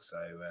as well,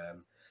 so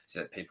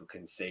so that people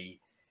can see,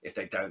 if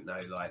they don't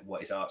know, like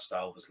what his art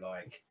style was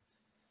like.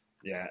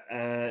 Yeah.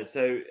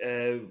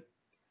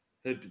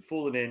 Had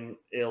fallen in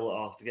ill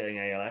after getting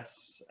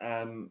ALS.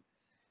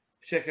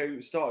 Pacheco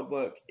started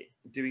work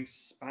doing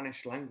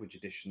Spanish language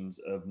editions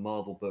of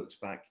Marvel books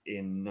back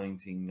in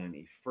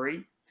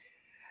 1993.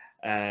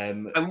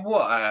 And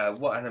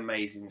what an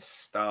amazing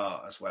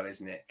start as well,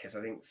 isn't it? Because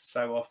I think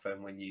so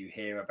often when you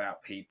hear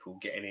about people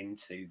getting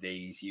into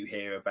these, you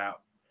hear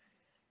about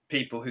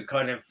people who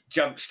kind of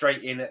jump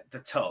straight in at the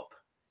top.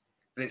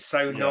 But it's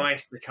so Yeah,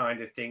 nice to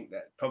kind of think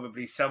that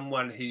probably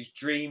someone whose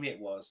dream it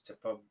was to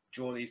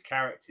draw these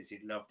characters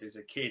he'd loved as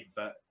a kid,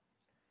 but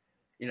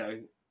you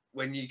know,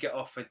 when you get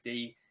offered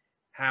the,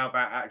 how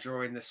about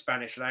drawing the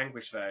Spanish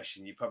language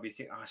version, you probably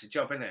think, oh, it's a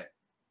job, isn't it?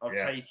 I'll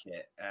yeah, take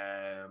it.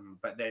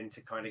 But then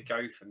to kind of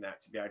go from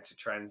that to be able to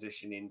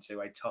transition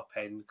into a top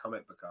end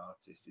comic book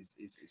artist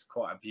is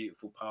quite a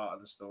beautiful part of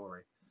the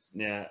story.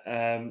 yeah.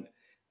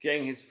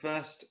 Getting his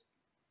first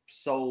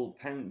sole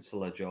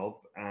penciler job,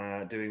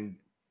 doing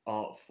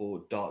art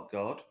for Dark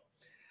God,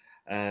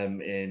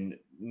 in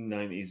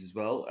 '90s as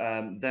well.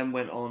 Then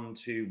went on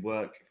to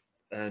work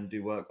and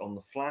do work on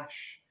the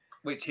Flash.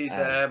 Which is,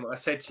 Um, I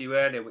said to you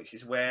earlier, which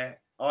is where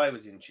I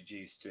was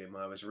introduced to him.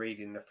 I was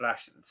reading The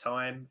Flash at the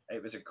time.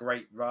 It was a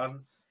great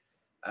run.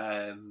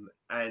 And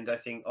I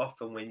think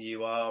often when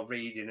you are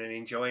reading and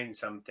enjoying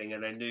something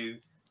and a new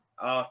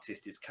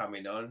artist is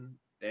coming on,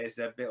 there's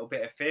a little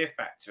bit of fear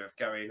factor of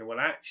going, well,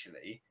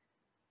 actually,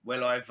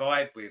 will I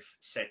vibe with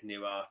said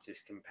new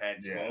artist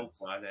compared to yeah, old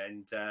one?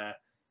 And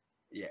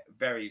yeah,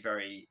 very,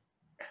 very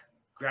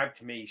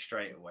grabbed me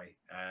straight away.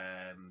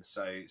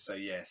 So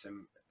yeah,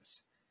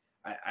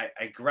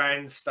 a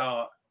grand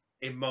start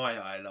in my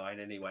eye line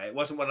anyway. It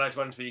wasn't one of those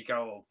ones where you go,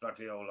 oh,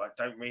 bloody hell, like,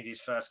 don't read his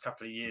first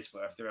couple of years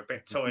worth. They're a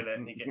bit toilet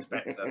and he gets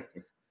better.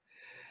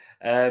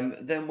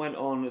 Then went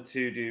on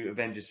to do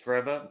Avengers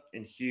Forever,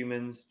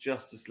 Inhumans,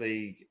 Justice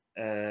League,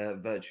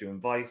 Virtue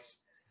and Vice,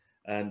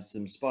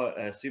 some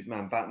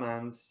Superman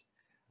Batmans,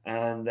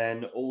 and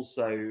then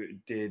also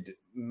did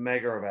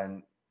Mega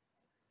Event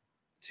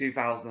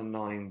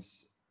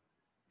 2009's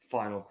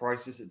Final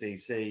Crisis at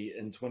DC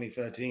and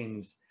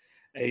 2013's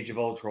Age of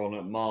Ultron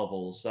at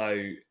Marvel.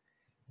 So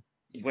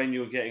when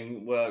you're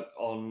getting work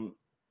on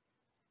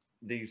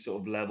these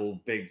sort of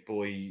level big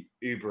boy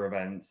Uber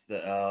events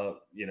that are,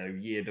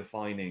 year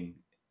defining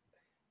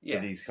for Yeah.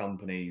 these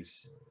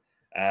companies,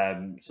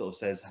 sort of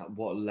says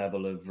what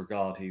level of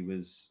regard he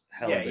was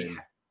Yeah, held in.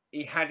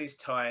 he had his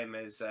time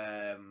as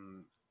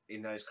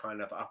in those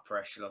kind of upper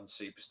echelon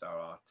superstar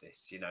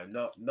artists,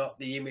 not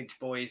the Image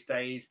Boys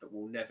days, but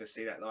we'll never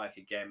see that like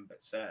again.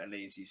 But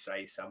certainly, as you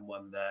say,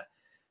 someone that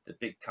the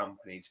big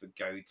companies would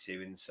go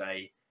to and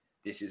say,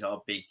 this is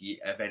our big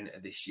event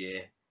of this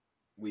year,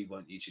 we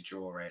want you to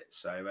draw it.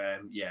 So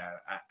yeah,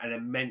 an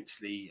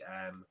immensely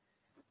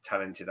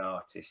talented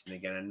artist, and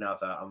again,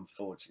 another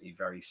unfortunately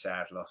very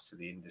sad loss to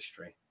the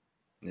industry.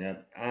 Yeah,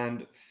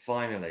 and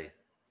finally,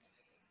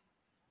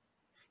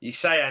 you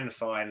say and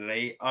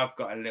finally, I've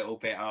got a little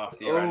bit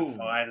after you and oh,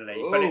 finally,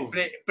 oh,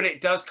 but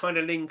it does kind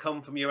of link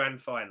on from you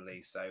and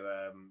finally. So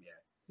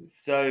yeah.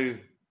 So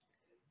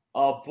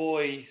our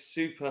boy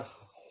Super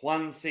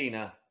Juan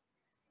Cena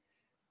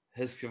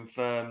has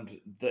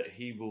confirmed that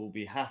he will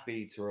be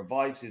happy to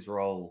revise his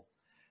role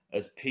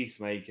as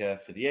Peacemaker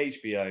for the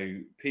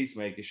HBO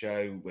Peacemaker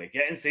show. We're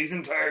getting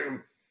season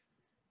 2.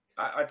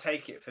 I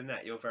take it from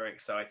that you're very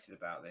excited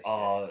about this.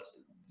 Yes.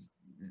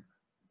 Yes.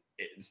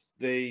 It's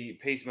the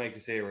Peacemaker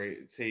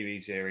series,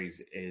 TV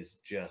series is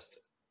just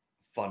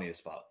funny as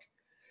fuck.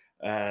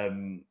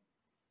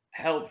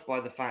 Helped by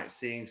the fact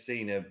seeing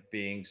Cena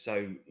being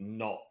so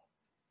not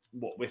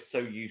what we're so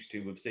used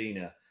to with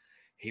Cena,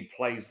 he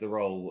plays the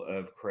role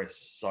of Chris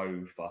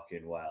so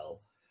fucking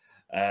well.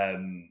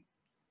 And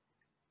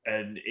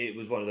it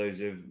was one of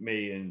those of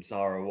me and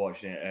Sarah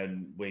watching it,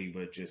 and we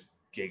were just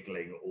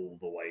giggling all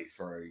the way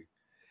through.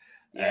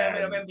 Yeah, I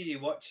mean, I remember you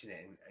watching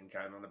it and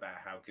going on about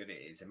how good it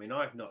is. I mean,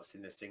 I've not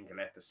seen a single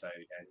episode,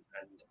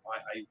 and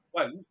I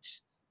won't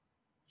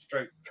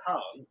stroke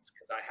can't,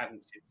 because I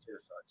haven't seen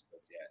Suicide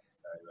Squad yet.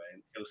 So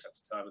until such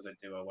a time as I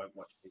do, I won't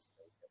watch Peacemaker.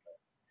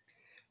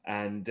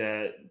 And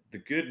the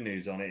good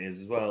news on it is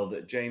as well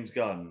that James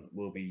Gunn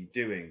will be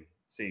doing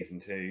season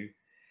 2.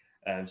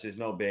 So it's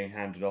not being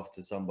handed off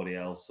to somebody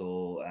else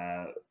or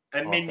And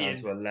passed down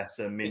Minion. to a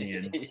lesser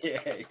minion.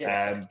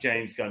 yeah.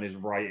 James Gunn is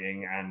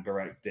writing and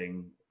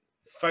directing.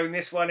 Phone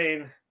this one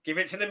in. Give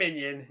it to the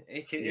Minion.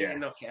 He Yeah.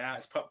 can knock it out.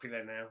 It's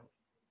popular now.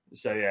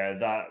 So yeah,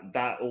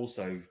 that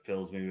also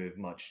fills me with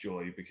much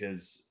joy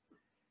because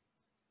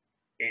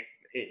it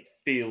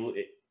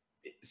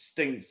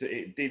stinks.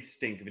 It did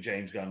stink of a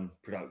James Gunn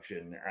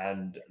production,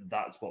 and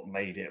that's what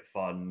made it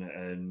fun,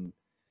 and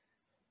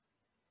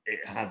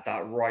it had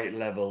that right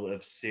level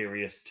of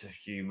serious to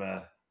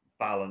humor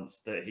balance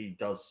that he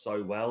does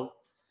so well.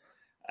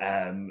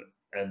 And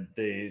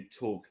the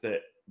talk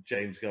that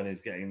James Gunn is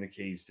getting the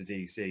keys to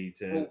DC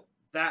to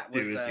that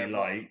was do as he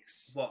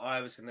likes. What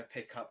I was going to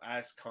pick up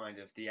as kind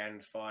of the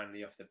end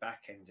finally off the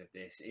back end of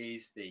this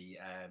is the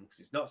because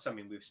it's not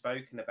something we've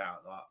spoken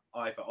about like,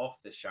 either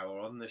off the show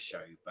or on the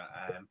show, but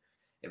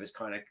it was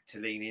kind of to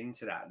lean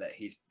into that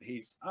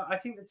he's I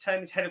think the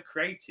term is head of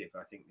creative.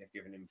 I think they've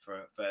given him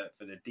for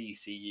the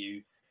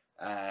DCU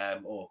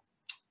or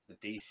the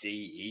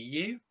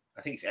DCEU.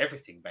 I think it's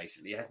everything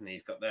basically, hasn't he?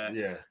 He's got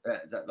the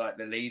like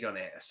the lead on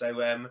it.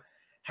 So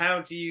how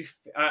do you?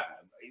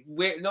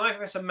 We're neither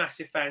of us are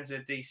massive fans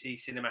of DC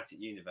cinematic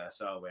universe,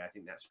 are we? I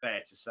think that's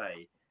fair to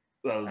say.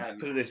 Well,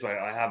 put it this way,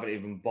 I haven't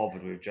even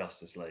bothered with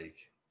Justice League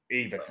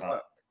either cut.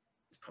 Well,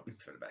 it's probably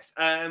for the best.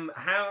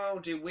 How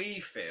do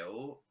we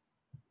feel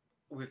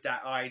with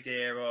that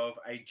idea of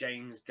a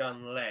James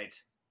Gunn led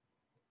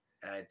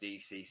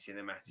DC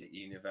cinematic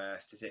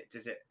universe? Does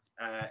it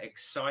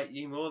excite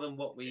you more than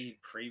what we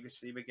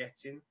previously were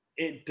getting?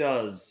 It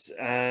does.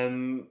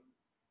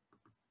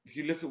 If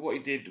you look at what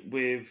he did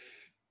with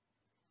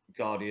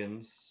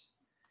Guardians,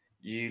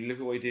 you look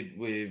at what he did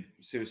with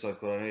Suicide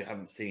Squad. I know you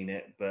haven't seen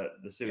it,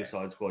 but the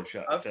Suicide Squad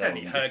show. I've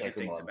certainly heard good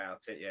things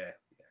about it. Yeah.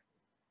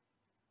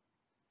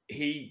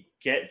 He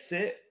gets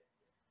it,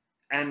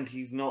 and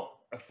he's not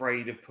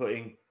afraid of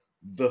putting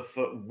the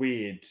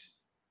weird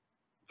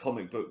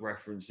comic book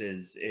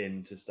references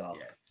into stuff.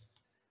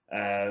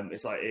 Yeah.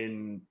 It's like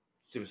in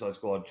Suicide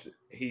Squad,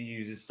 he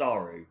uses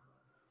Starro,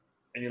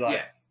 and you're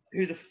like,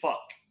 who the fuck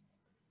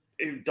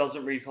who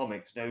doesn't read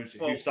comics knows who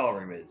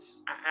Starro is?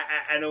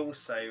 And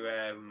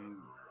also,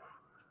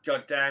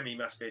 god damn, he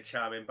must be a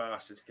charming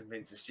bastard to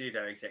convince a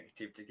studio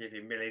executive to give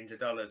him millions of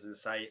dollars and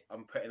say,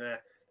 I'm putting a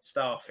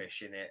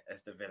starfish in it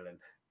as the villain.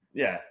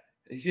 Yeah,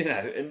 you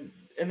know,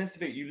 and that's the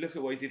thing. You look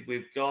at what he did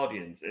with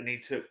Guardians, and he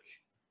took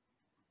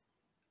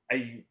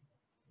a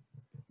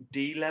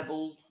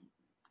D-level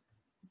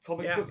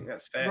comic book. I think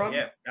that's fair. Run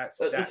yeah, that's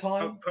the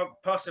time.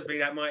 Possibly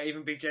that might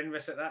even be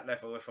generous at that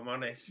level, if I'm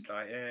honest.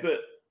 Like, But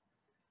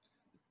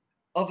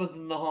other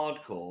than the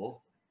hardcore,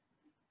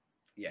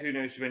 who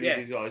knows who any of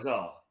these guys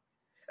are?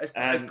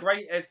 As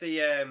great as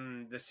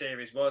the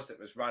series was that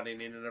was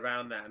running in and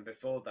around that, and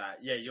before that,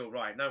 yeah, you're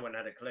right. No one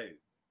had a clue.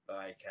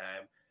 Like,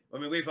 I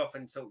mean, we've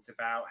often talked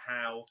about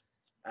how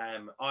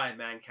Iron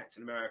Man,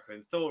 Captain America,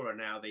 and Thor are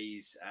now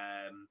these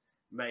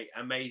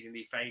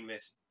amazingly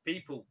famous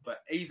people,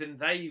 but even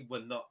they were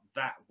not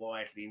that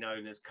widely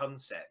known as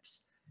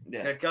concepts.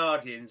 Yeah. The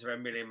Guardians are a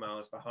million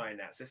miles behind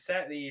that. So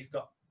certainly he's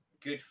got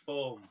good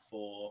form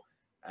for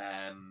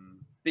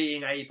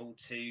being able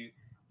to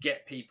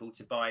get people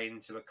to buy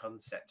into a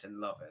concept and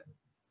love it.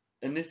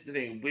 And this is the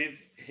thing, with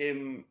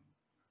him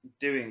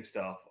doing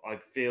stuff, I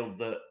feel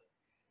that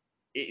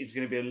it is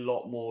going to be a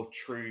lot more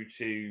true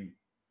to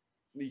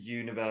the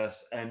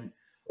universe, and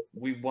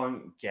we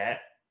won't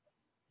get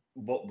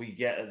what we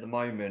get at the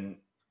moment,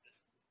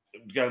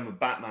 going with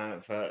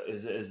Batman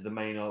as the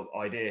main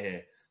idea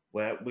here,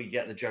 where we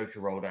get the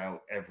Joker rolled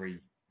out every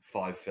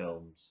 5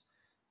 films,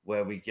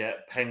 where we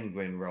get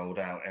Penguin rolled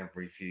out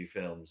every few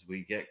films,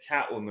 we get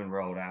Catwoman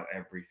rolled out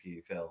every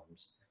few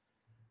films.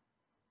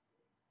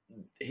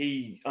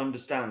 He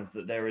understands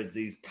that there is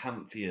these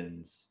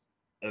pantheons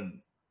of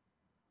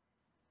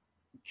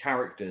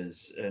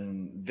characters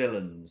and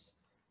villains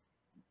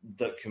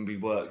that can be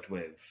worked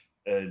with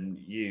and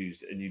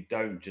used, and you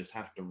don't just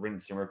have to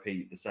rinse and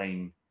repeat the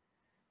same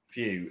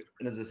few.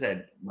 And as I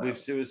said, with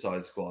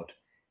Suicide Squad,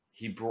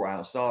 he brought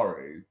out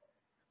Starro.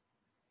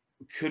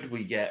 Could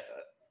we get,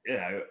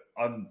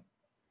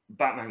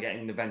 Batman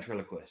getting the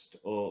ventriloquist,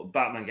 or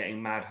Batman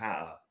getting Mad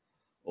Hatter,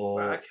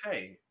 or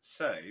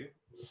so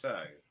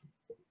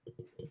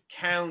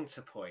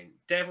counterpoint,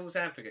 devil's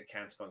advocate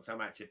counterpoint.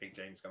 I'm actually a big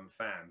James Gunn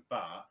fan,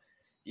 but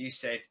you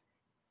said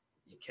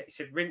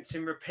rinse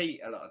and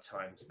repeat a lot of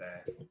times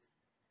there.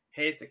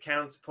 Here's the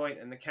counterpoint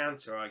and the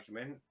counter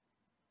argument.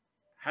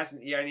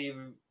 Hasn't he only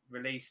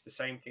released the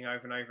same thing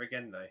over and over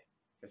again, though?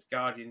 Because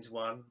Guardians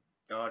 1,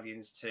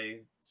 Guardians 2,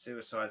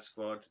 Suicide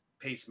Squad,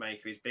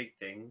 Peacemaker is big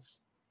things.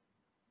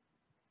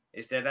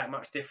 Is there that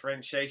much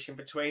differentiation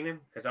between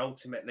them? Because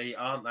ultimately,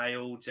 aren't they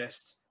all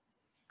just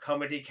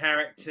comedy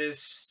characters,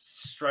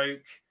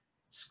 stroke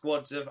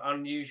squads of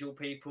unusual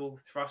people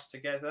thrust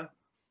together?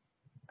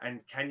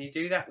 And can you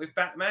do that with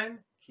Batman?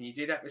 Can you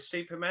do that with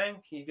Superman?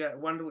 Can you do that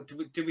with Wonder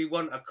Woman? Do we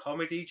want a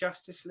comedy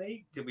Justice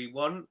League? Do we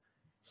want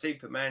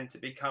Superman to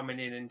be coming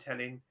in and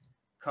telling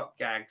cop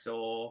gags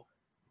or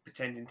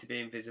pretending to be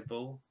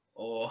invisible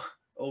or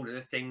all of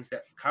the things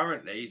that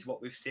currently is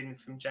what we've seen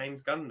from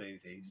James Gunn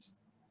movies?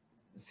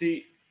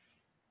 See,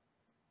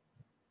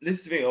 this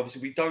is the thing.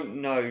 Obviously, we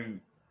don't know,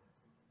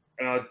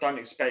 and I don't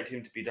expect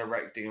him to be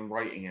directing and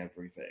writing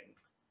everything.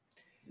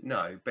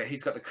 No, but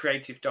he's got the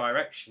creative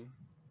direction.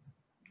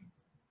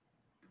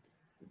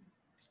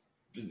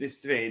 This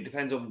is the thing. It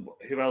depends on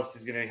who else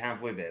is going to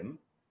have with him.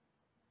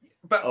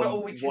 But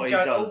all we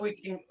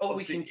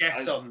can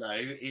guess on though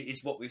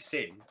is what we've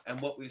seen,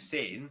 and what we've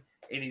seen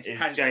in his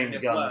James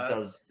Gunn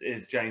does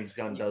James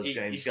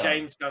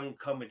Gunn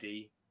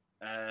comedy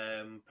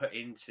put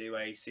into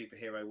a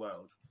superhero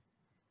world.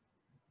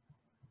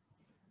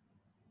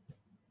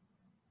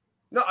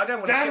 No, I don't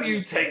want to. Damn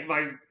you! Take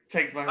my.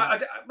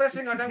 That's the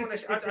thing. I don't want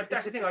to.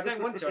 That's the thing. I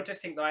don't want to. I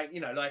just think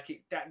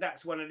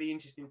that's one of the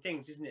interesting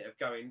things, isn't it? Of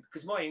going,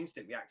 because my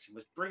instant reaction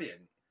was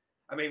brilliant.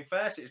 I mean,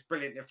 first it was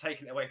brilliant of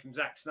taking it away from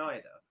Zack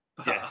Snyder,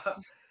 but yes.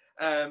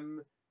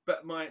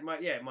 But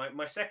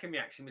my second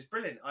reaction was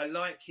brilliant. I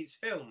like his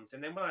films,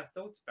 and then when I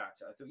thought about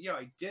it, I thought, yeah,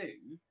 I do,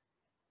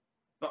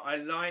 but I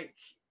like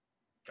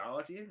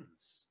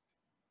Guardians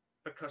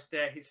because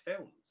they're his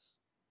films.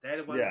 They're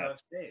the ones I've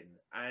seen,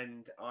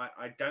 and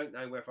I don't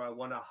know whether I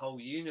want a whole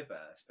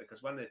universe,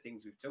 because one of the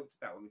things we've talked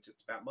about when we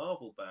talked about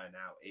Marvel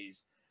burnout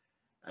is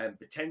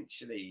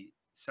potentially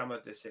some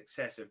of the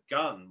success of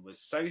Gunn was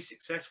so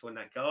successful in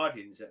that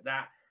Guardians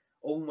that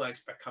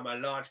almost become a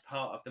large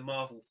part of the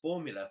Marvel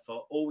formula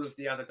for all of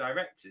the other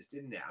directors,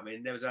 didn't it? I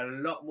mean, there was a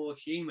lot more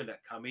humour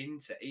that come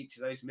into each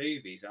of those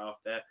movies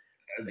after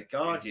the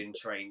Guardian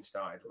train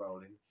started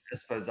rolling. I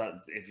suppose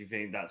that's, if you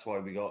think that's why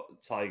we got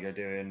Tiger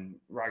doing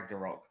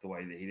Ragnarok the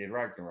way that he did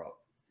Ragnarok.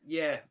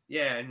 Yeah,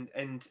 and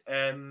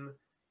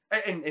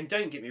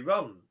don't get me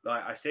wrong.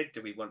 Like I said,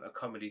 do we want a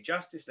comedy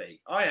Justice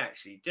League? I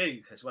actually do,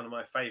 because one of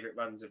my favourite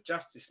runs of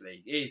Justice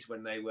League is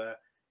when they were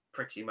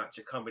pretty much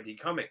a comedy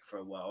comic for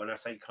a while. And I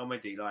say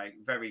comedy, like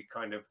very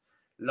kind of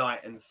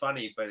light and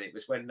funny, but it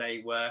was when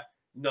they were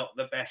not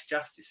the best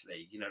Justice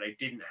League. You know, they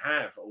didn't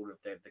have all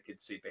of the good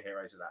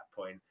superheroes at that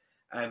point.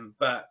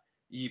 But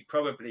you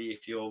probably,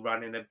 if you're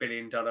running $1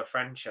 billion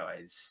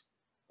franchise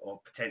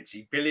or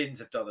potentially billions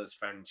of dollars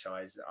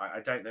franchise, I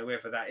don't know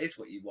whether that is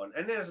what you want.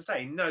 And then, as I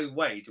say, no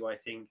way do I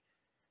think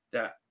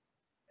that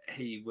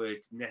he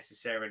would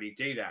necessarily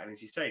do that. And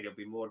as you say, there'll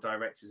be more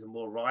directors and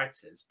more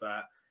writers.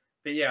 But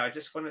yeah, I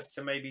just want us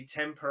to maybe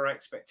temper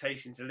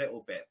expectations a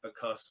little bit,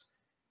 because,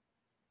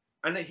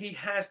 and he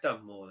has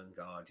done more than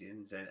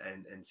Guardians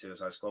and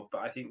Suicide Squad,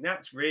 but I think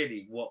that's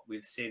really what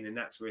we've seen, and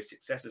that's where his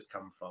success has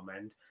come from.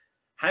 And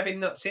having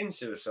not seen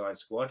Suicide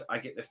Squad, I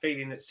get the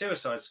feeling that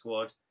Suicide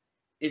Squad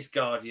is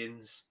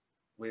Guardians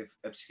with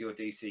obscure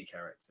DC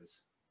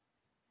characters.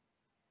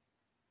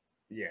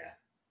 Yeah.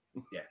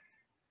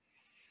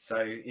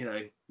 So, you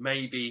know,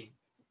 maybe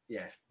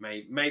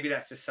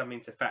that's just something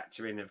to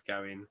factor in, of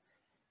going,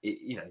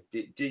 you know,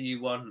 do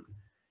you want,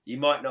 you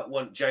might not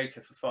want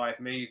Joker for 5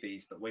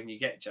 movies, but when you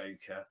get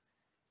Joker,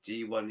 do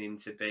you want him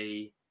to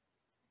be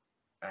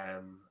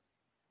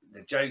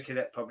the Joker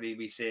that probably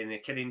we see in The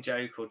Killing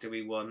Joke, or do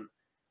we want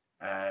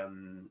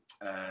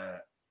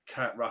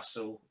Kurt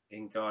Russell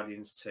in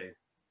Guardians 2?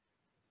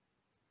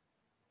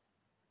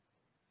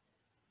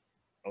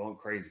 I want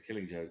Crazy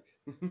Killing Joke.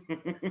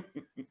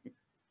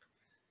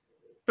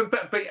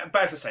 but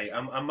as I say,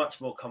 I'm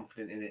much more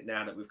confident in it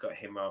now that we've got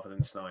him rather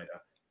than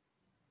Snyder.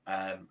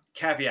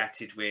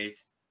 Caveated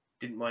with,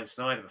 didn't mind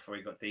Snyder before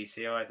he got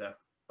DC either,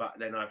 but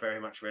then I very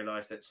much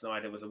realised that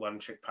Snyder was a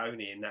one-trick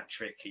pony, and that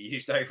trick he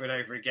used over and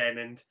over again.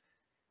 And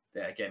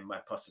yeah, again,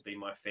 possibly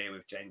my fear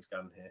with James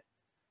Gunn here.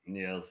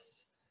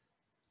 Yes.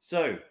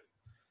 So,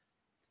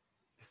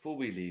 before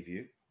we leave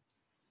you,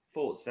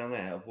 thoughts down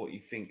there of what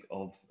you think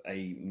of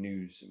a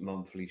news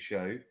monthly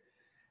show.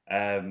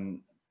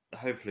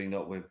 Hopefully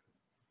not with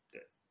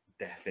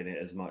death in it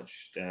as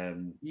much.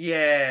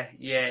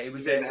 It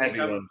was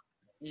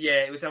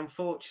it was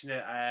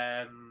unfortunate.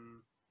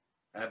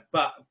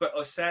 But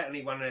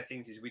certainly one of the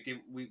things is we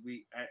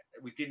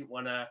didn't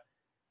want to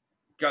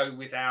go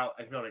without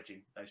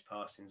acknowledging those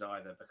passings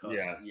either, because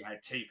you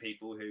had 2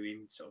 people who,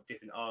 in sort of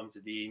different arms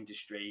of the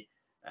industry,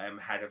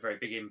 had a very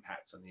big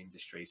impact on the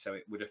industry. So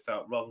it would have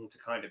felt wrong to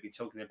kind of be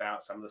talking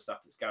about some of the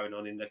stuff that's going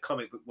on in the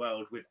comic book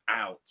world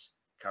without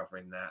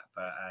covering that.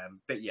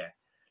 But yeah,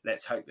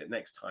 let's hope that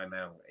next time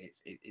out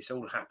it's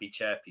all happy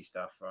chirpy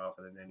stuff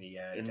rather than any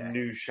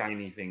new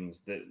shiny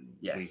things that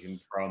we can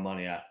throw our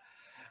money at.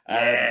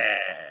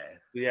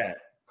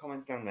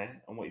 Comments down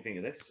there on what you think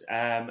of this.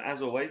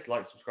 As always,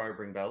 like, subscribe,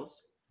 ring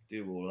bells,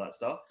 do all of that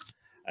stuff.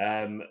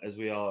 As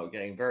we are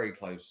getting very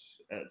close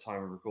at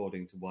time of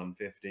recording to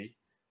 150.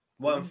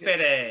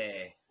 150.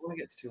 I want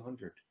to get to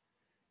 200,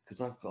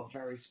 because I've got a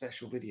very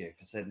special video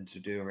for Seddon to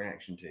do a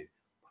reaction to when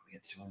we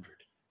get to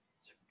 200.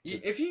 So,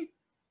 if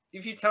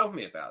you told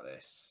me about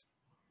this,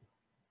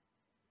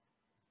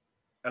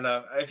 and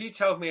if you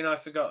told me and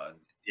I've forgotten,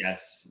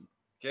 Yes.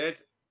 Good.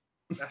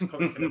 That's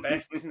probably for the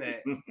best, isn't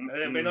it?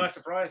 It'll be a nice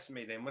surprise for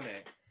me then, wouldn't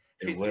it?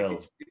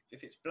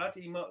 If it's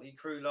bloody Motley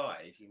Crue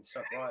live, you can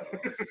stop right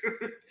off.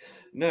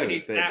 No, we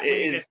need that.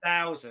 We need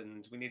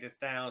 1,000. We need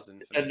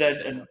 1,000 for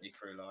Motley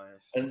Crue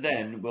live. And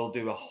then we'll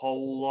do a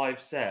whole live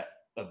set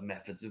of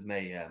Methods of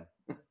Mayhem.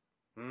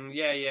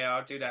 Yeah,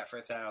 I'll do that for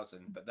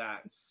 1,000, but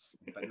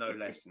no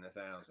less than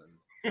 1,000.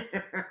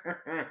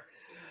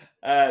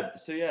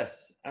 So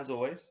yes, as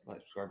always,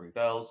 like, subscribe, ring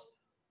bells,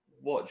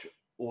 watch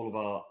all of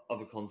our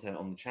other content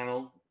on the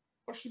channel,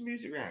 watch the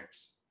music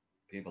reacts.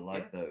 People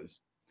like those.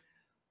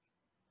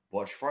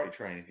 Watch Fright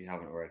Train if you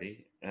haven't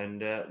already,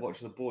 and watch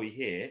the boy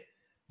here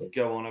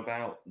go on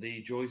about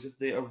the joys of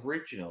the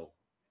original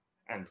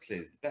and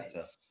clearly the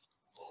better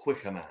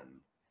Wicker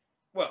Man.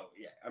 Well,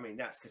 yeah, I mean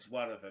that's because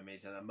one of them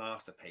is a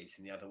masterpiece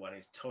and the other one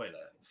is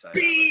Toilet. So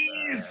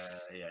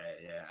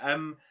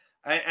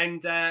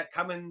and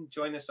come and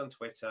join us on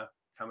Twitter.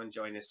 Come and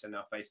join us in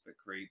our Facebook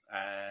group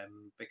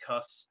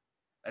because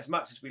as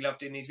much as we love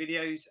doing these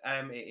videos,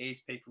 it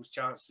is people's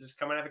chance to just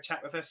come and have a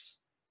chat with us.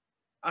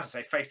 I would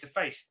say face to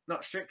face,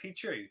 not strictly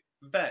true,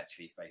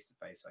 virtually face to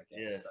face, I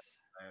guess. Yes.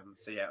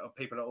 So yeah,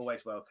 people are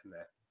always welcome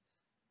there.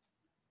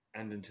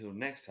 And until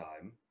next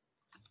time,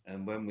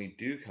 and when we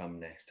do come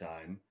next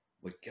time,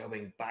 we're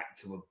going back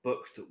to a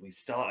book that we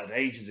started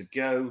ages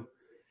ago.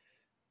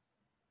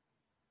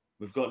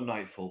 We've got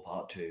Nightfall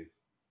Part 2.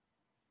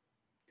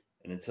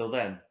 And until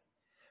then.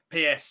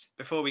 P.S.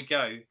 Before we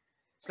go,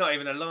 it's not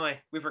even a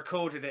lie. We've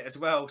recorded it as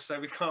well, so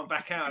we can't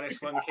back out of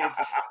this one, kids.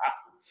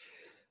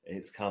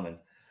 It's coming.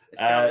 It's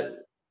coming.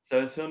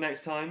 So until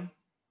next time,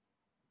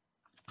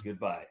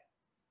 goodbye.